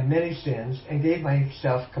my many sins and gave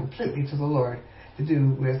myself completely to the Lord to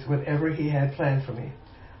do with whatever He had planned for me.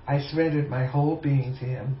 I surrendered my whole being to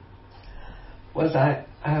Him. Was I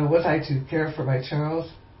to care for my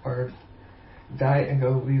Charles or die and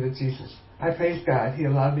go be with Jesus? I praise God He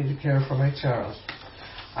allowed me to care for my Charles.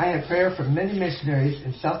 I had prayer for many missionaries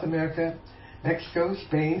in South America, Mexico,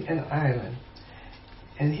 Spain, and Ireland.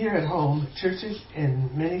 And here at home, churches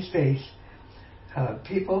in many states,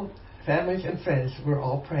 people, families, and friends were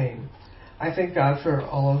all praying. I thank God for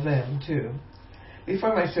all of them, too.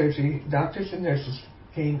 Before my surgery, doctors and nurses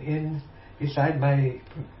came in beside my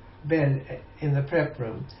bed in the prep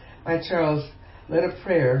room. My Charles led a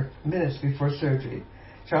prayer minutes before surgery.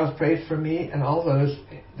 Charles prayed for me and all those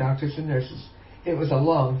doctors and nurses. It was a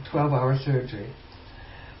long 12-hour surgery.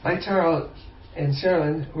 My Charles and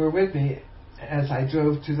Sherilyn were with me as I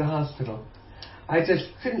drove to the hospital. I just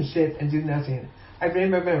couldn't sit and do nothing. I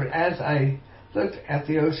remember as I looked at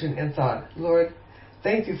the ocean and thought, Lord,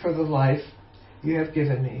 thank you for the life you have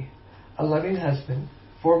given me. A loving husband,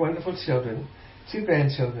 4 wonderful children, 2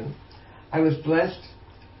 grandchildren. I was blessed.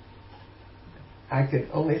 I could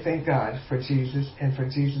only thank God for Jesus and for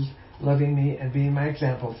Jesus loving me and being my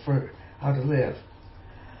example for how to live.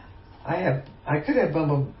 I could have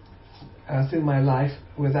bumbled through my life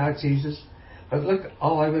without Jesus, but look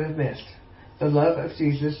all I would have missed. The love of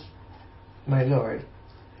Jesus, my Lord,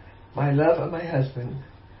 my love of my husband,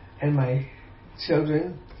 and my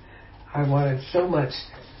children. I wanted so much,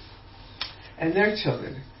 and their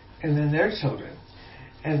children, and then their children,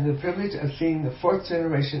 and the privilege of seeing the 4th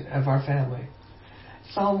generation of our family.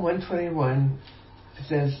 Psalm 121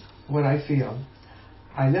 says what I feel.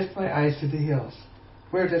 I lift my eyes to the hills.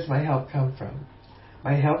 Where does my help come from?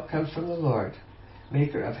 My help comes from the Lord,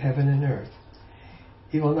 maker of heaven and earth.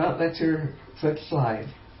 He will not let your foot slide.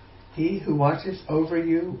 He who watches over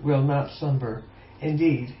you will not slumber.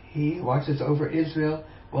 Indeed, he watches over Israel,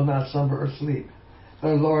 will not slumber or sleep. The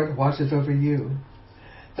Lord watches over you.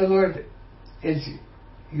 The Lord is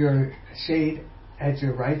your shade at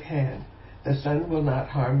your right hand. The sun will not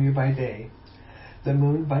harm you by day, the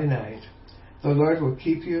moon by night. The Lord will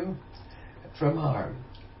keep you from harm.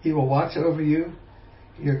 He will watch over you,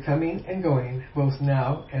 your coming and going, both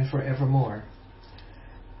now and forevermore.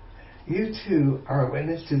 You too are a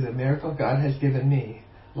witness to the miracle God has given me,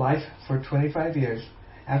 life for 25 years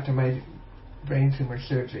after my brain tumor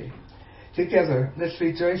surgery. Together, let's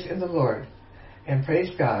rejoice in the Lord and praise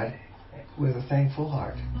God with a thankful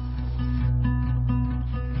heart.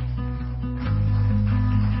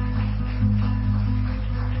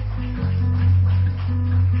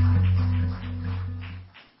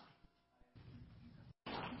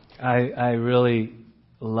 I really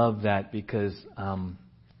love that because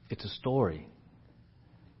it's a story.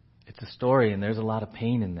 It's a story, and there's a lot of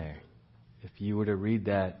pain in there. If you were to read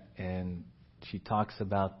that, and she talks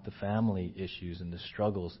about the family issues and the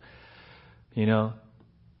struggles, you know,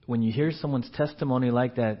 when you hear someone's testimony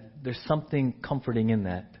like that, there's something comforting in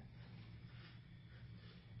that.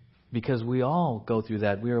 Because we all go through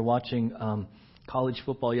that. We were watching college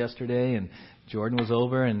football yesterday, and Jordan was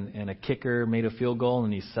over, and a kicker made a field goal,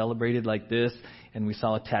 and he celebrated like this, and we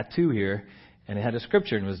saw a tattoo here, and it had a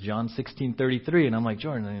scripture, and it was John 16:33, and I'm like,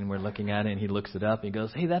 Jordan, and we're looking at it, and he looks it up, and he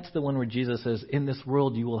goes, hey, that's the one where Jesus says, in this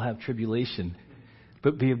world you will have tribulation,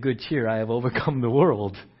 but be of good cheer, I have overcome the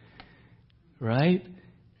world. Right?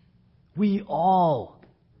 We all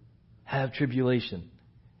have tribulation.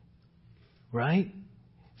 Right?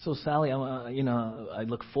 So Sally, I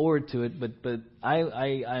look forward to it, but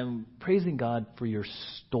I'm praising God for your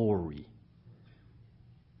story.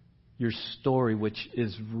 Your story, which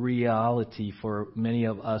is reality for many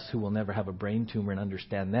of us who will never have a brain tumor and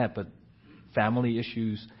understand that. But family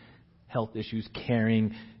issues, health issues,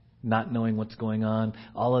 caring, not knowing what's going on,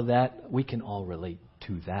 all of that, we can all relate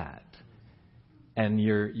to that. And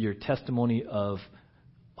your testimony of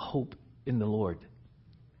hope in the Lord.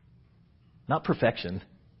 Not perfection.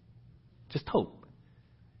 Just hope,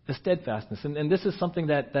 the steadfastness. And this is something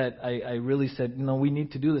that I really said, we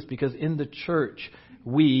need to do this because in the church,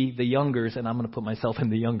 we, the youngers, and I'm going to put myself in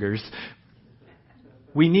the youngers,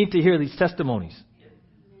 we need to hear these testimonies.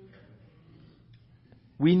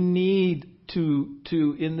 We need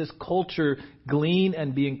to in this culture, glean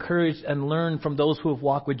and be encouraged and learn from those who have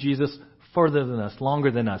walked with Jesus further than us,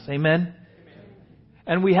 longer than us. Amen? Amen.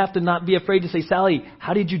 And we have to not be afraid to say, Sally,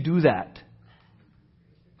 how did you do that?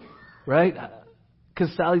 Right?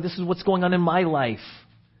 Because, Sally, this is what's going on in my life.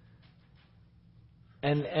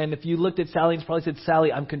 And if you looked at Sally and probably said,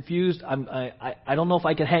 Sally, I'm confused. I don't know if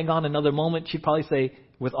I can hang on another moment. She'd probably say,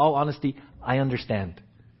 with all honesty, I understand.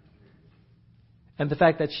 And the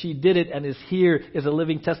fact that she did it and is here is a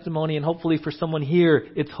living testimony. And hopefully for someone here,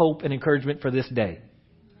 it's hope and encouragement for this day.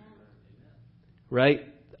 Right?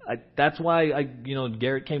 That's why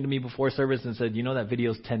Garrett came to me before service and said, that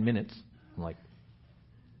video's 10 minutes. I'm like,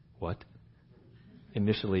 what?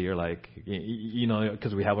 Initially, you're like,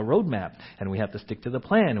 because we have a roadmap and we have to stick to the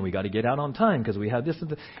plan and we got to get out on time because we have this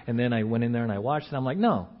and then I went in there and I watched and I'm like,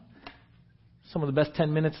 no. Some of the best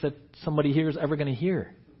 10 minutes that somebody here is ever going to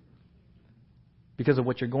hear because of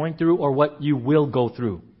what you're going through or what you will go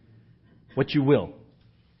through. What you will.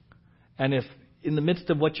 And if in the midst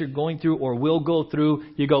of what you're going through or will go through,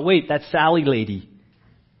 you go, wait, that's Sally lady.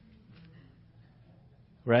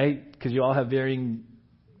 Right? Because you all have varying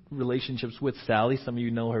relationships with Sally. Some of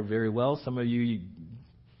you know her very well. Some of you,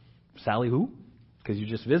 Sally who? Because you're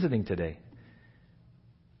just visiting today.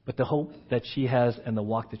 But the hope that she has and the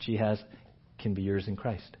walk that she has can be yours in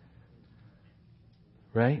Christ.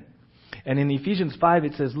 Right? And in Ephesians 5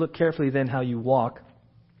 it says, look carefully then how you walk,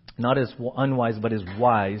 not as unwise but as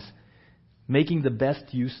wise, making the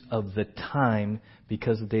best use of the time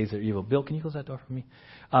because the days are evil. Bill, can you close that door for me?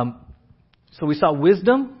 So we saw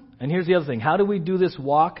wisdom. And here's the other thing. How do we do this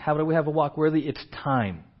walk? How do we have a walk worthy? It's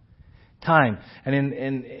time. Time. And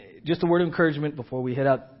in just a word of encouragement before we head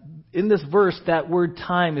out. In this verse, that word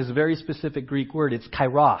time is a very specific Greek word. It's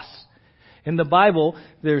kairos. In the Bible,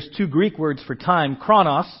 there's two Greek words for time,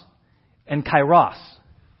 chronos and kairos.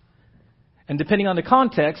 And depending on the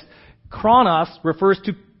context, chronos refers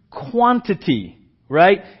to quantity.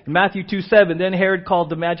 Right? In Matthew 2:7, then Herod called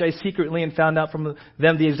the Magi secretly and found out from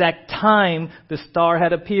them the exact time the star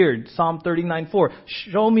had appeared. Psalm 39:4.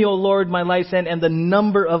 Show me, O Lord, my life's end and the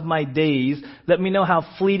number of my days. Let me know how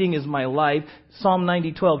fleeting is my life. Psalm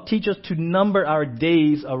 90:12. Teach us to number our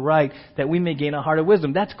days aright that we may gain a heart of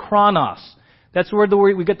wisdom. That's chronos. That's where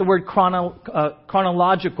we get the word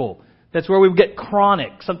chronological. That's where we get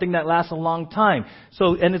chronic, something that lasts a long time.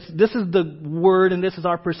 So, and this is the word, and this is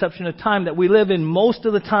our perception of time that we live in most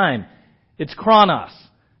of the time. It's chronos.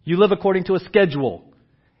 You live according to a schedule.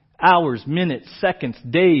 Hours, minutes, seconds,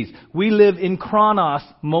 days. We live in chronos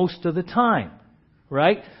most of the time.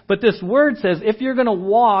 Right? But this word says if you're going to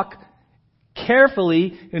walk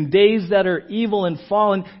carefully in days that are evil and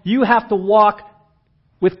fallen, you have to walk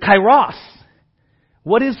with kairos.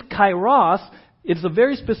 What is kairos? It's a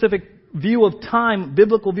very specific view of time,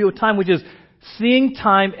 biblical view of time, which is seeing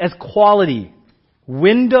time as quality.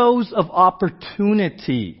 Windows of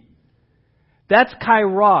opportunity. That's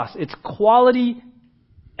kairos. It's quality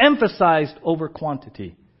emphasized over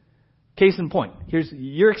quantity. Case in point.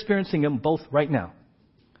 You're experiencing them both right now.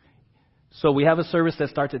 So we have a service that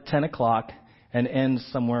starts at 10 o'clock and ends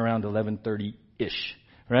somewhere around 11:30-ish,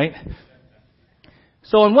 right?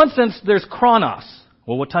 So in one sense, there's chronos.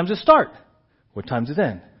 Well, what time does it start? What time does it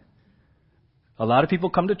end? A lot of people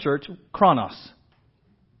come to church, chronos.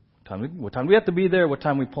 What time do we have to be there? What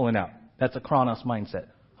time are we pulling out? That's a chronos mindset,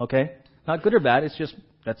 okay? Not good or bad, it's just,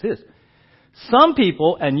 that's his. Some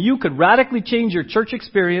people, and you could radically change your church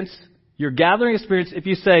experience, your gathering experience, if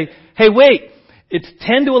you say, hey, wait, it's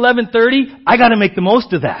 10 to 11:30, I got to make the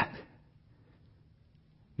most of that.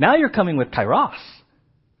 Now you're coming with kairos.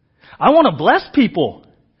 I want to bless people.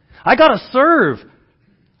 I got to serve.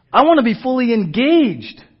 I want to be fully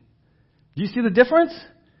engaged. Do you see the difference?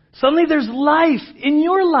 Suddenly there's life in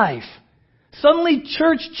your life. Suddenly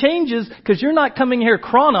church changes because you're not coming here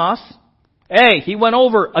chronos. Hey, he went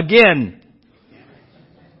over again.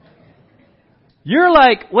 You're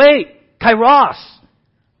like, wait, kairos.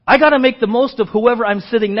 I got to make the most of whoever I'm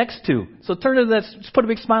sitting next to. So turn to that, just put a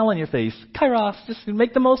big smile on your face. Kairos, just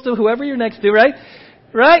make the most of whoever you're next to, right?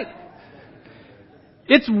 Right?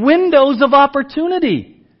 It's windows of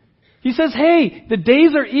opportunity. He says, hey, the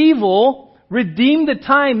days are evil. Redeem the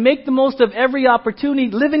time. Make the most of every opportunity.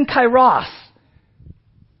 Live in kairos.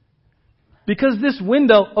 Because this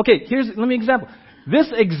window, okay, let me example.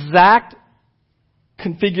 This exact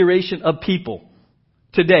configuration of people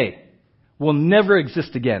today will never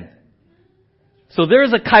exist again. So there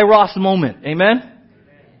is a kairos moment. Amen?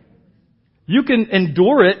 You can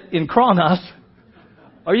endure it in chronos,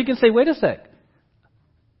 or you can say, wait a sec.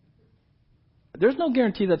 There's no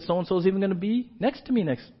guarantee that so-and-so is even going to be next to me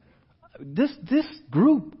next. This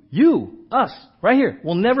group, you, us, right here,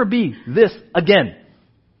 will never be this again.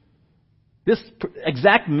 This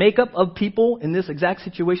exact makeup of people in this exact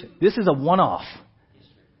situation, this is a one-off.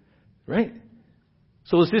 Right?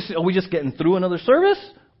 So are we just getting through another service?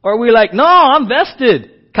 Or are we like, no, I'm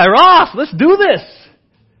vested. Kairos, let's do this.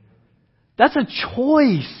 That's a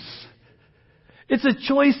choice. It's a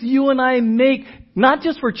choice you and I make, not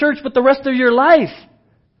just for church, but the rest of your life.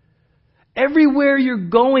 Everywhere you're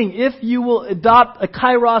going, if you will adopt a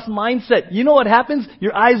kairos mindset, you know what happens?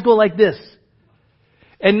 Your eyes go like this.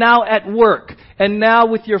 And now at work, and now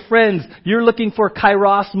with your friends, you're looking for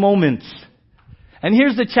kairos moments. And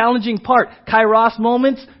here's the challenging part. Kairos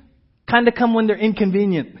moments kind of come when they're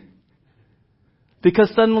inconvenient.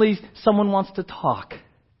 Because suddenly someone wants to talk.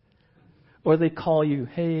 Or they call you,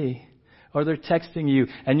 hey. Or they're texting you.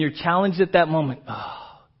 And you're challenged at that moment.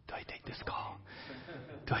 Oh, do I take this call?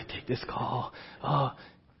 Do I take this call? Oh.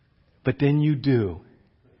 But then you do.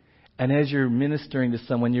 And as you're ministering to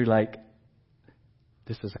someone, you're like,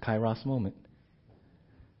 this is a kairos moment.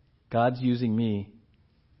 God's using me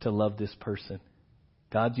to love this person.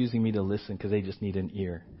 God's using me to listen because they just need an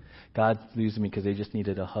ear. God's using me because they just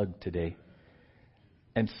needed a hug today.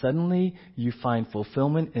 And suddenly you find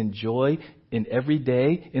fulfillment and joy in every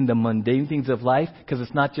day, in the mundane things of life, because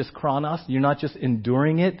it's not just chronos. You're not just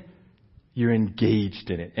enduring it. You're engaged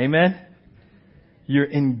in it. Amen?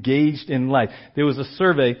 You're engaged in life. There was a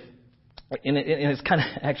survey, and it's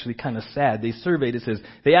actually kind of sad. They surveyed, it says,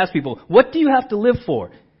 they asked people, what do you have to live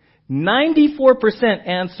for? 94%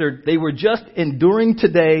 answered they were just enduring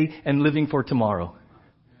today and living for tomorrow.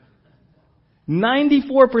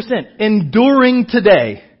 94% enduring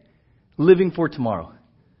today, living for tomorrow.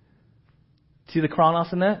 See the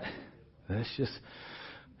chronos in that? Let's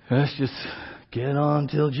just get on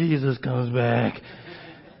till Jesus comes back.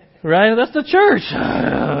 Right? That's the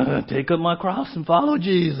church. Take up my cross and follow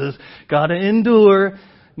Jesus. Gotta endure.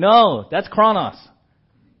 No, that's chronos.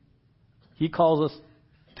 He calls us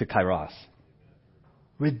to kairos.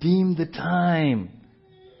 Redeem the time.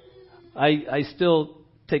 I still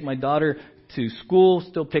take my daughter to school,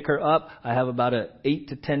 still pick her up. I have about an 8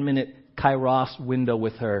 to 10 minute kairos window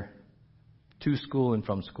with her to school and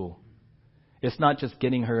from school. It's not just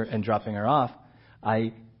getting her and dropping her off.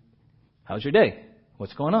 How's your day?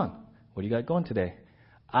 What's going on? What do you got going today?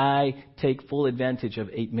 I take full advantage of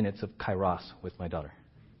 8 minutes of kairos with my daughter.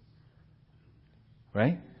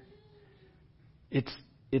 Right? It's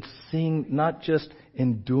seeing, not just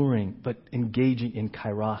enduring, but engaging in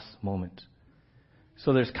kairos moment.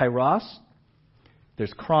 So there's kairos,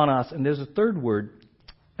 there's chronos, and there's a third word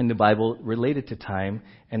in the Bible related to time,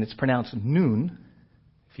 and it's pronounced noon.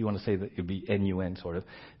 If you want to say that, it would be N-U-N sort of.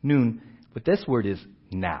 Noon. But this word is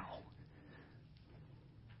now.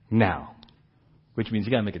 Now. Which means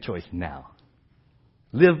you got to make a choice now.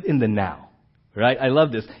 Live in the now. Right? I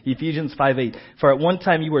love this. Ephesians 5:8. For at one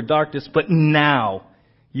time you were darkness, but now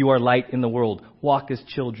you are light in the world. Walk as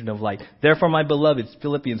children of light. Therefore, my beloved,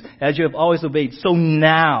 Philippians, as you have always obeyed, so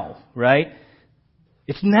now, right?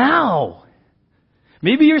 It's now.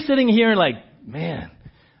 Maybe you're sitting here and like, man,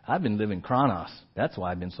 I've been living chronos. That's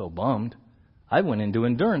why I've been so bummed. I went into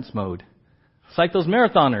endurance mode. It's like those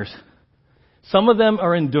marathoners. Some of them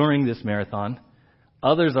are enduring this marathon.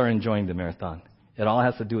 Others are enjoying the marathon. It all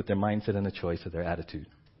has to do with their mindset and the choice of their attitude.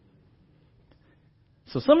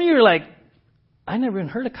 So some of you are like, I never even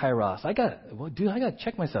heard of kairos. I got to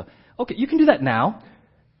check myself. Okay, you can do that now.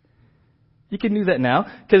 You can do that now.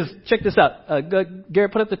 Because check this out.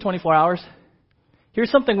 Garrett, put up the 24 hours.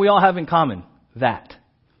 Here's something we all have in common. That.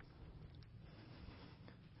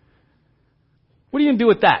 What are you going to do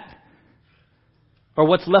with that? Or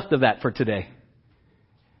what's left of that for today?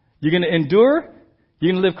 You're going to endure?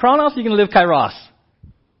 You're going to live chronos? You're going to live kairos?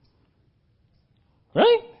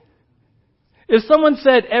 Right? If someone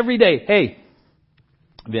said every day, hey,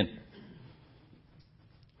 Vin,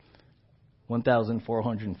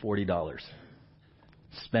 $1,440.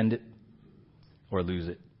 Spend it or lose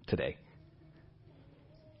it today.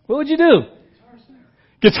 What would you do?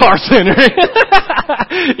 Guitar Center.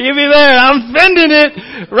 You'd be there. I'm spending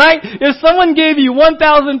it. Right? If someone gave you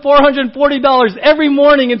 $1,440 every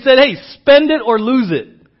morning and said, hey, spend it or lose it.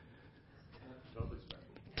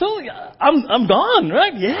 Totally. I'm gone,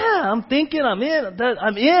 right? Yeah, I'm thinking, I'm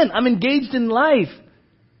in. I'm engaged in life.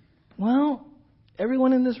 Well,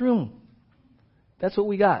 everyone in this room, that's what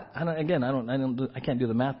we got. I can't do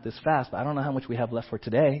the math this fast, but I don't know how much we have left for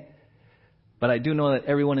today. But I do know that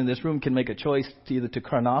everyone in this room can make a choice to either to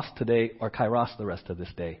chronos today or kairos the rest of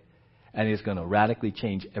this day. And it's going to radically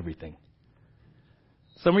change everything.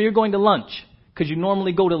 Some of you are going to lunch because you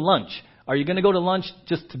normally go to lunch. Are you going to go to lunch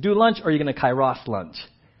just to do lunch or are you going to kairos lunch?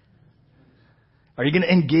 Are you going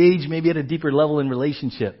to engage maybe at a deeper level in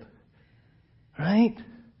relationship? Right?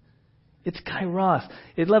 It's kairos.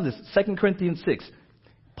 I love this. 2 Corinthians 6.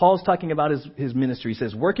 Paul's talking about his ministry. He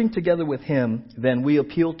says, working together with him, then we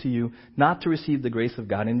appeal to you not to receive the grace of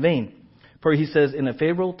God in vain. For he says, in a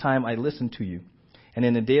favorable time I listened to you, and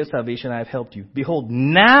in the day of salvation I have helped you. Behold,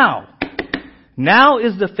 now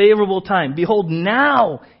is the favorable time. Behold,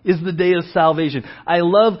 now is the day of salvation. I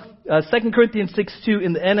love 2 Corinthians 6:2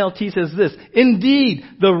 in the NLT says this, indeed,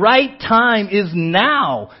 the right time is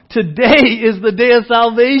now. Today is the day of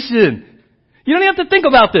salvation. You don't have to think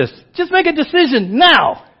about this. Just make a decision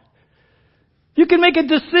now. You can make a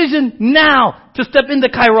decision now to step into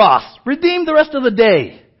kairos. Redeem the rest of the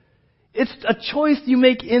day. It's a choice you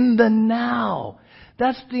make in the now.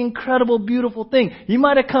 That's the incredible, beautiful thing. You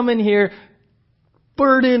might have come in here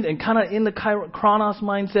burdened and kind of in the chronos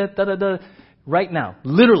mindset, right now.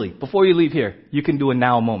 Literally, before you leave here, you can do a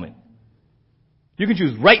now moment. You can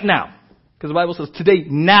choose right now. Because the Bible says today,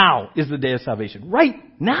 now is the day of salvation. Right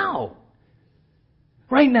now.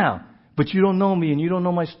 Right now. But you don't know me and you don't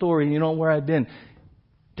know my story and you don't know where I've been.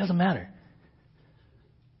 It doesn't matter.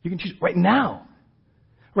 You can choose right now.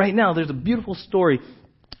 Right now, there's a beautiful story.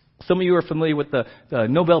 Some of you are familiar with the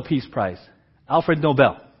Nobel Peace Prize. Alfred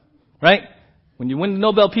Nobel. Right? When you win the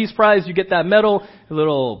Nobel Peace Prize, you get that medal, a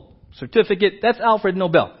little certificate. That's Alfred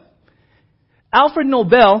Nobel. Alfred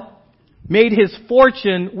Nobel made his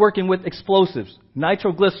fortune working with explosives.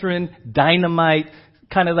 Nitroglycerin, dynamite,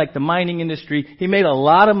 kind of like the mining industry. He made a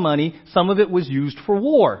lot of money. Some of it was used for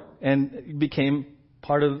war and became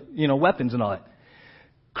part of, weapons and all that.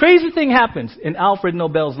 Crazy thing happens in Alfred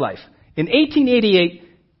Nobel's life. In 1888,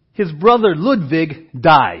 his brother Ludwig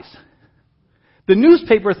dies. The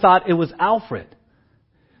newspaper thought it was Alfred.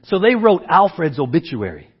 So they wrote Alfred's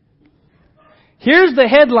obituary. Here's the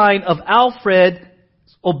headline of Alfred's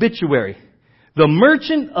obituary. The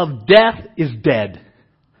merchant of death is dead.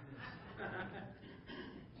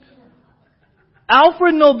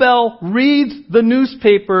 Alfred Nobel reads the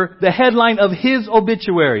newspaper, the headline of his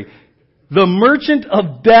obituary. The merchant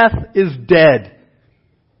of death is dead.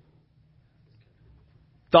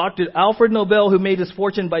 Dr. Alfred Nobel, who made his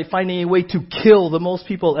fortune by finding a way to kill the most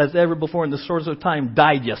people as ever before in the source of time,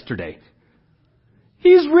 died yesterday.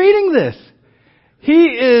 He's reading this. He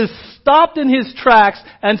is stopped in his tracks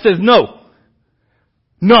and says, no,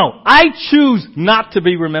 I choose not to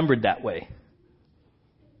be remembered that way.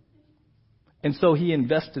 And so he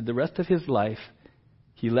invested the rest of his life.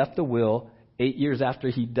 He left a will. 8 years after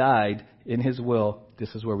he died, in his will,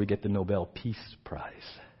 this is where we get the Nobel Peace Prize.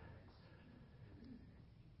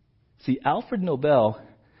 See, Alfred Nobel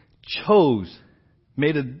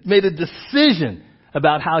made a decision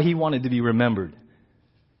about how he wanted to be remembered.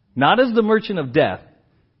 Not as the merchant of death,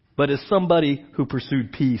 but as somebody who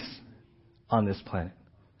pursued peace on this planet.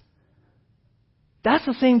 That's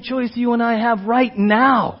the same choice you and I have right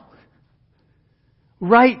now.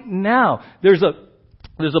 Right now. There's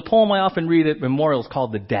a poem I often read at memorials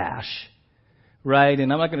called The Dash. Right?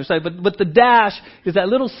 And I'm not going to say, but the dash is that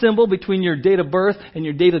little symbol between your date of birth and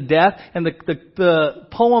your date of death. And the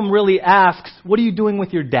poem really asks, what are you doing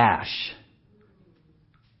with your dash?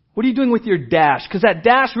 What are you doing with your dash? Because that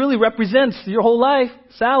dash really represents your whole life.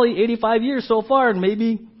 Sally, 85 years so far, and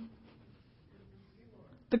maybe.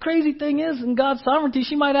 The crazy thing is, in God's sovereignty,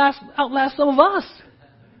 she might outlast some of us.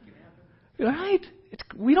 Right?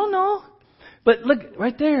 We don't know. But look,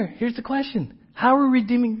 right there, here's the question. How are we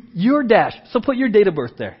redeeming your dash? So put your date of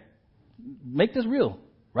birth there. Make this real.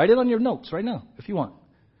 Write it on your notes right now, if you want.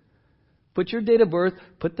 Put your date of birth,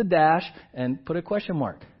 put the dash, and put a question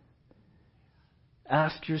mark.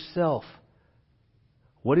 Ask yourself,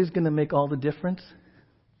 what is going to make all the difference?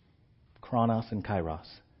 Chronos and Kairos.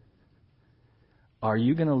 Are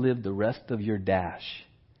you going to live the rest of your dash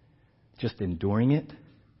just enduring it?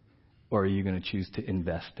 Or are you going to choose to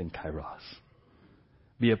invest in Kairos?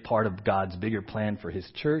 Be a part of God's bigger plan for His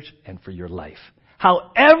church and for your life.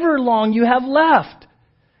 However long you have left.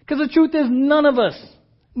 Because the truth is, none of us,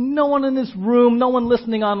 no one in this room, no one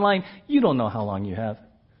listening online, you don't know how long you have.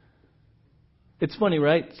 It's funny,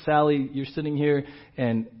 right? Sally, you're sitting here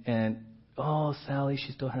and oh, Sally,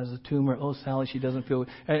 she still has a tumor. Oh, Sally, she doesn't feel...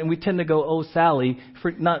 And we tend to go, oh, Sally,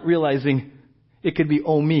 for not realizing it could be,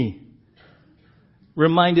 oh, me.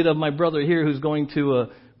 Reminded of my brother here who's going to a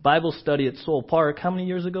Bible study at Soul Park. How many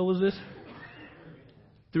years ago was this?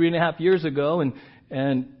 3.5 years ago.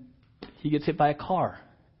 And he gets hit by a car.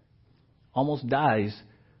 Almost dies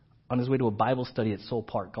on his way to a Bible study at Soul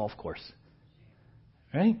Park Golf Course.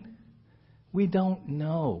 Right? We don't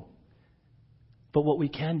know. But what we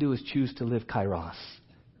can do is choose to live Kairos.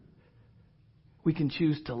 We can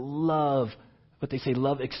choose to love, what they say,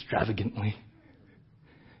 love extravagantly.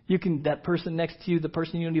 You can, that person next to you, the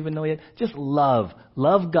person you don't even know yet, just love.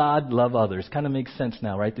 Love God, love others. Kind of makes sense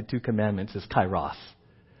now, right? The 2 commandments is Kairos.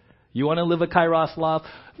 You want to live a Kairos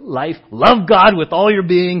life? Love God with all your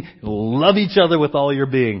being. Love each other with all your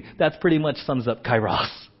being. That pretty much sums up Kairos.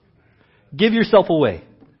 Give yourself away.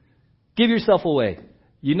 Give yourself away.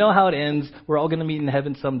 You know how it ends. We're all going to meet in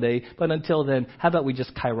heaven someday. But until then, how about we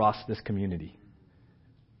just Kairos this community?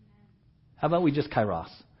 How about we just Kairos?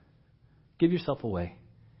 Give yourself away.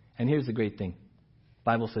 And here's the great thing. The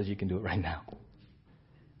Bible says you can do it right now.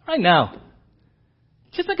 Right now.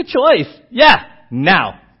 Just make a choice. Yeah,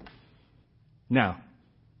 now. Now.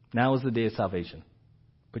 Now is the day of salvation.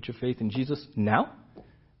 Put your faith in Jesus now.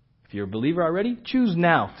 If you're a believer already, choose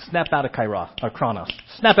now. Snap out of Kairos or Chronos.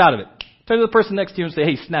 Snap out of it. Turn to the person next to you and say,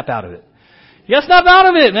 hey, snap out of it. You gotta snap out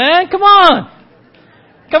of it, man. Come on.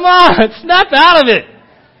 Come on. Snap out of it.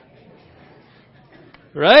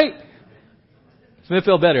 Right? It's going to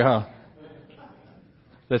feel better, huh?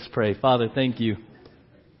 Let's pray. Father, thank you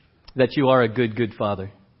that you are a good, good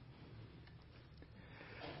Father.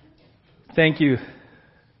 Thank you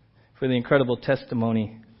for the incredible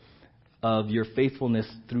testimony of your faithfulness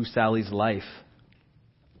through Sally's life.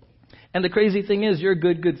 And the crazy thing is, you're a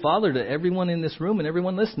good, good Father to everyone in this room and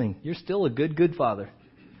everyone listening. You're still a good, good Father.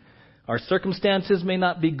 Our circumstances may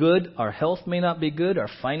not be good. Our health may not be good. Our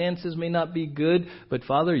finances may not be good. But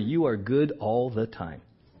Father, you are good all the time.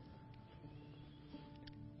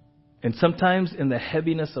 And sometimes in the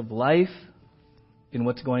heaviness of life, in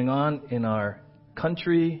what's going on in our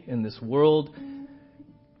country, in this world,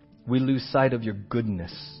 we lose sight of your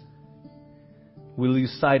goodness. We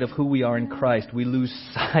lose sight of who we are in Christ. We lose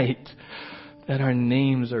sight that our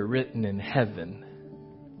names are written in heaven.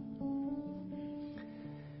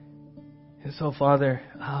 And so, Father,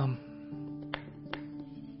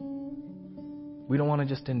 we don't want to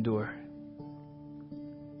just endure.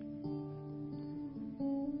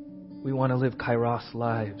 We want to live Kairos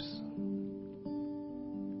lives.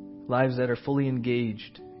 Lives that are fully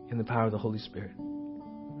engaged in the power of the Holy Spirit.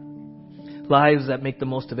 Lives that make the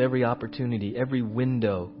most of every opportunity, every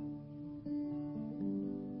window.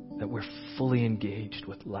 That we're fully engaged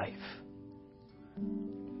with life.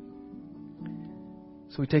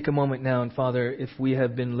 So we take a moment now, and Father, if we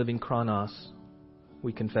have been living chronos,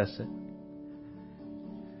 we confess it.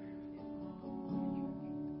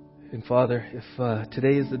 And Father, if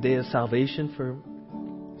today is the day of salvation for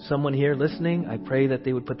someone here listening, I pray that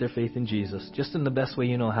they would put their faith in Jesus, just in the best way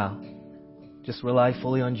you know how. Just rely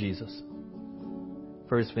fully on Jesus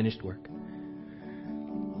for His finished work.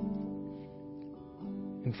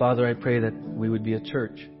 And Father, I pray that we would be a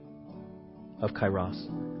church of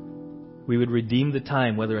Kairos. We would redeem the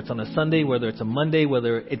time, whether it's on a Sunday, whether it's a Monday,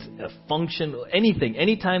 whether it's a function, anything.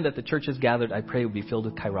 Any time that the church is gathered, I pray it would be filled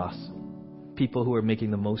with Kairos. People who are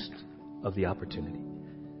making the most of the opportunity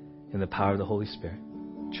in the power of the Holy Spirit.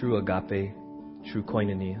 True agape, true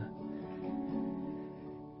koinonia.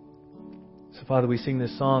 So Father, we sing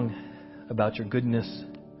this song about your goodness,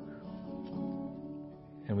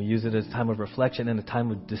 and we use it as a time of reflection and a time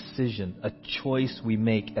of decision, a choice we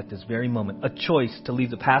make at this very moment, a choice to leave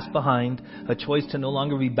the past behind, a choice to no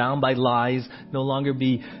longer be bound by lies, no longer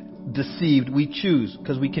be deceived. We choose,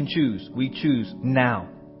 because we can choose. We choose now,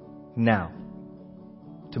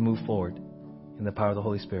 to move forward in the power of the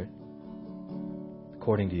Holy Spirit,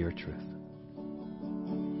 according to your truth.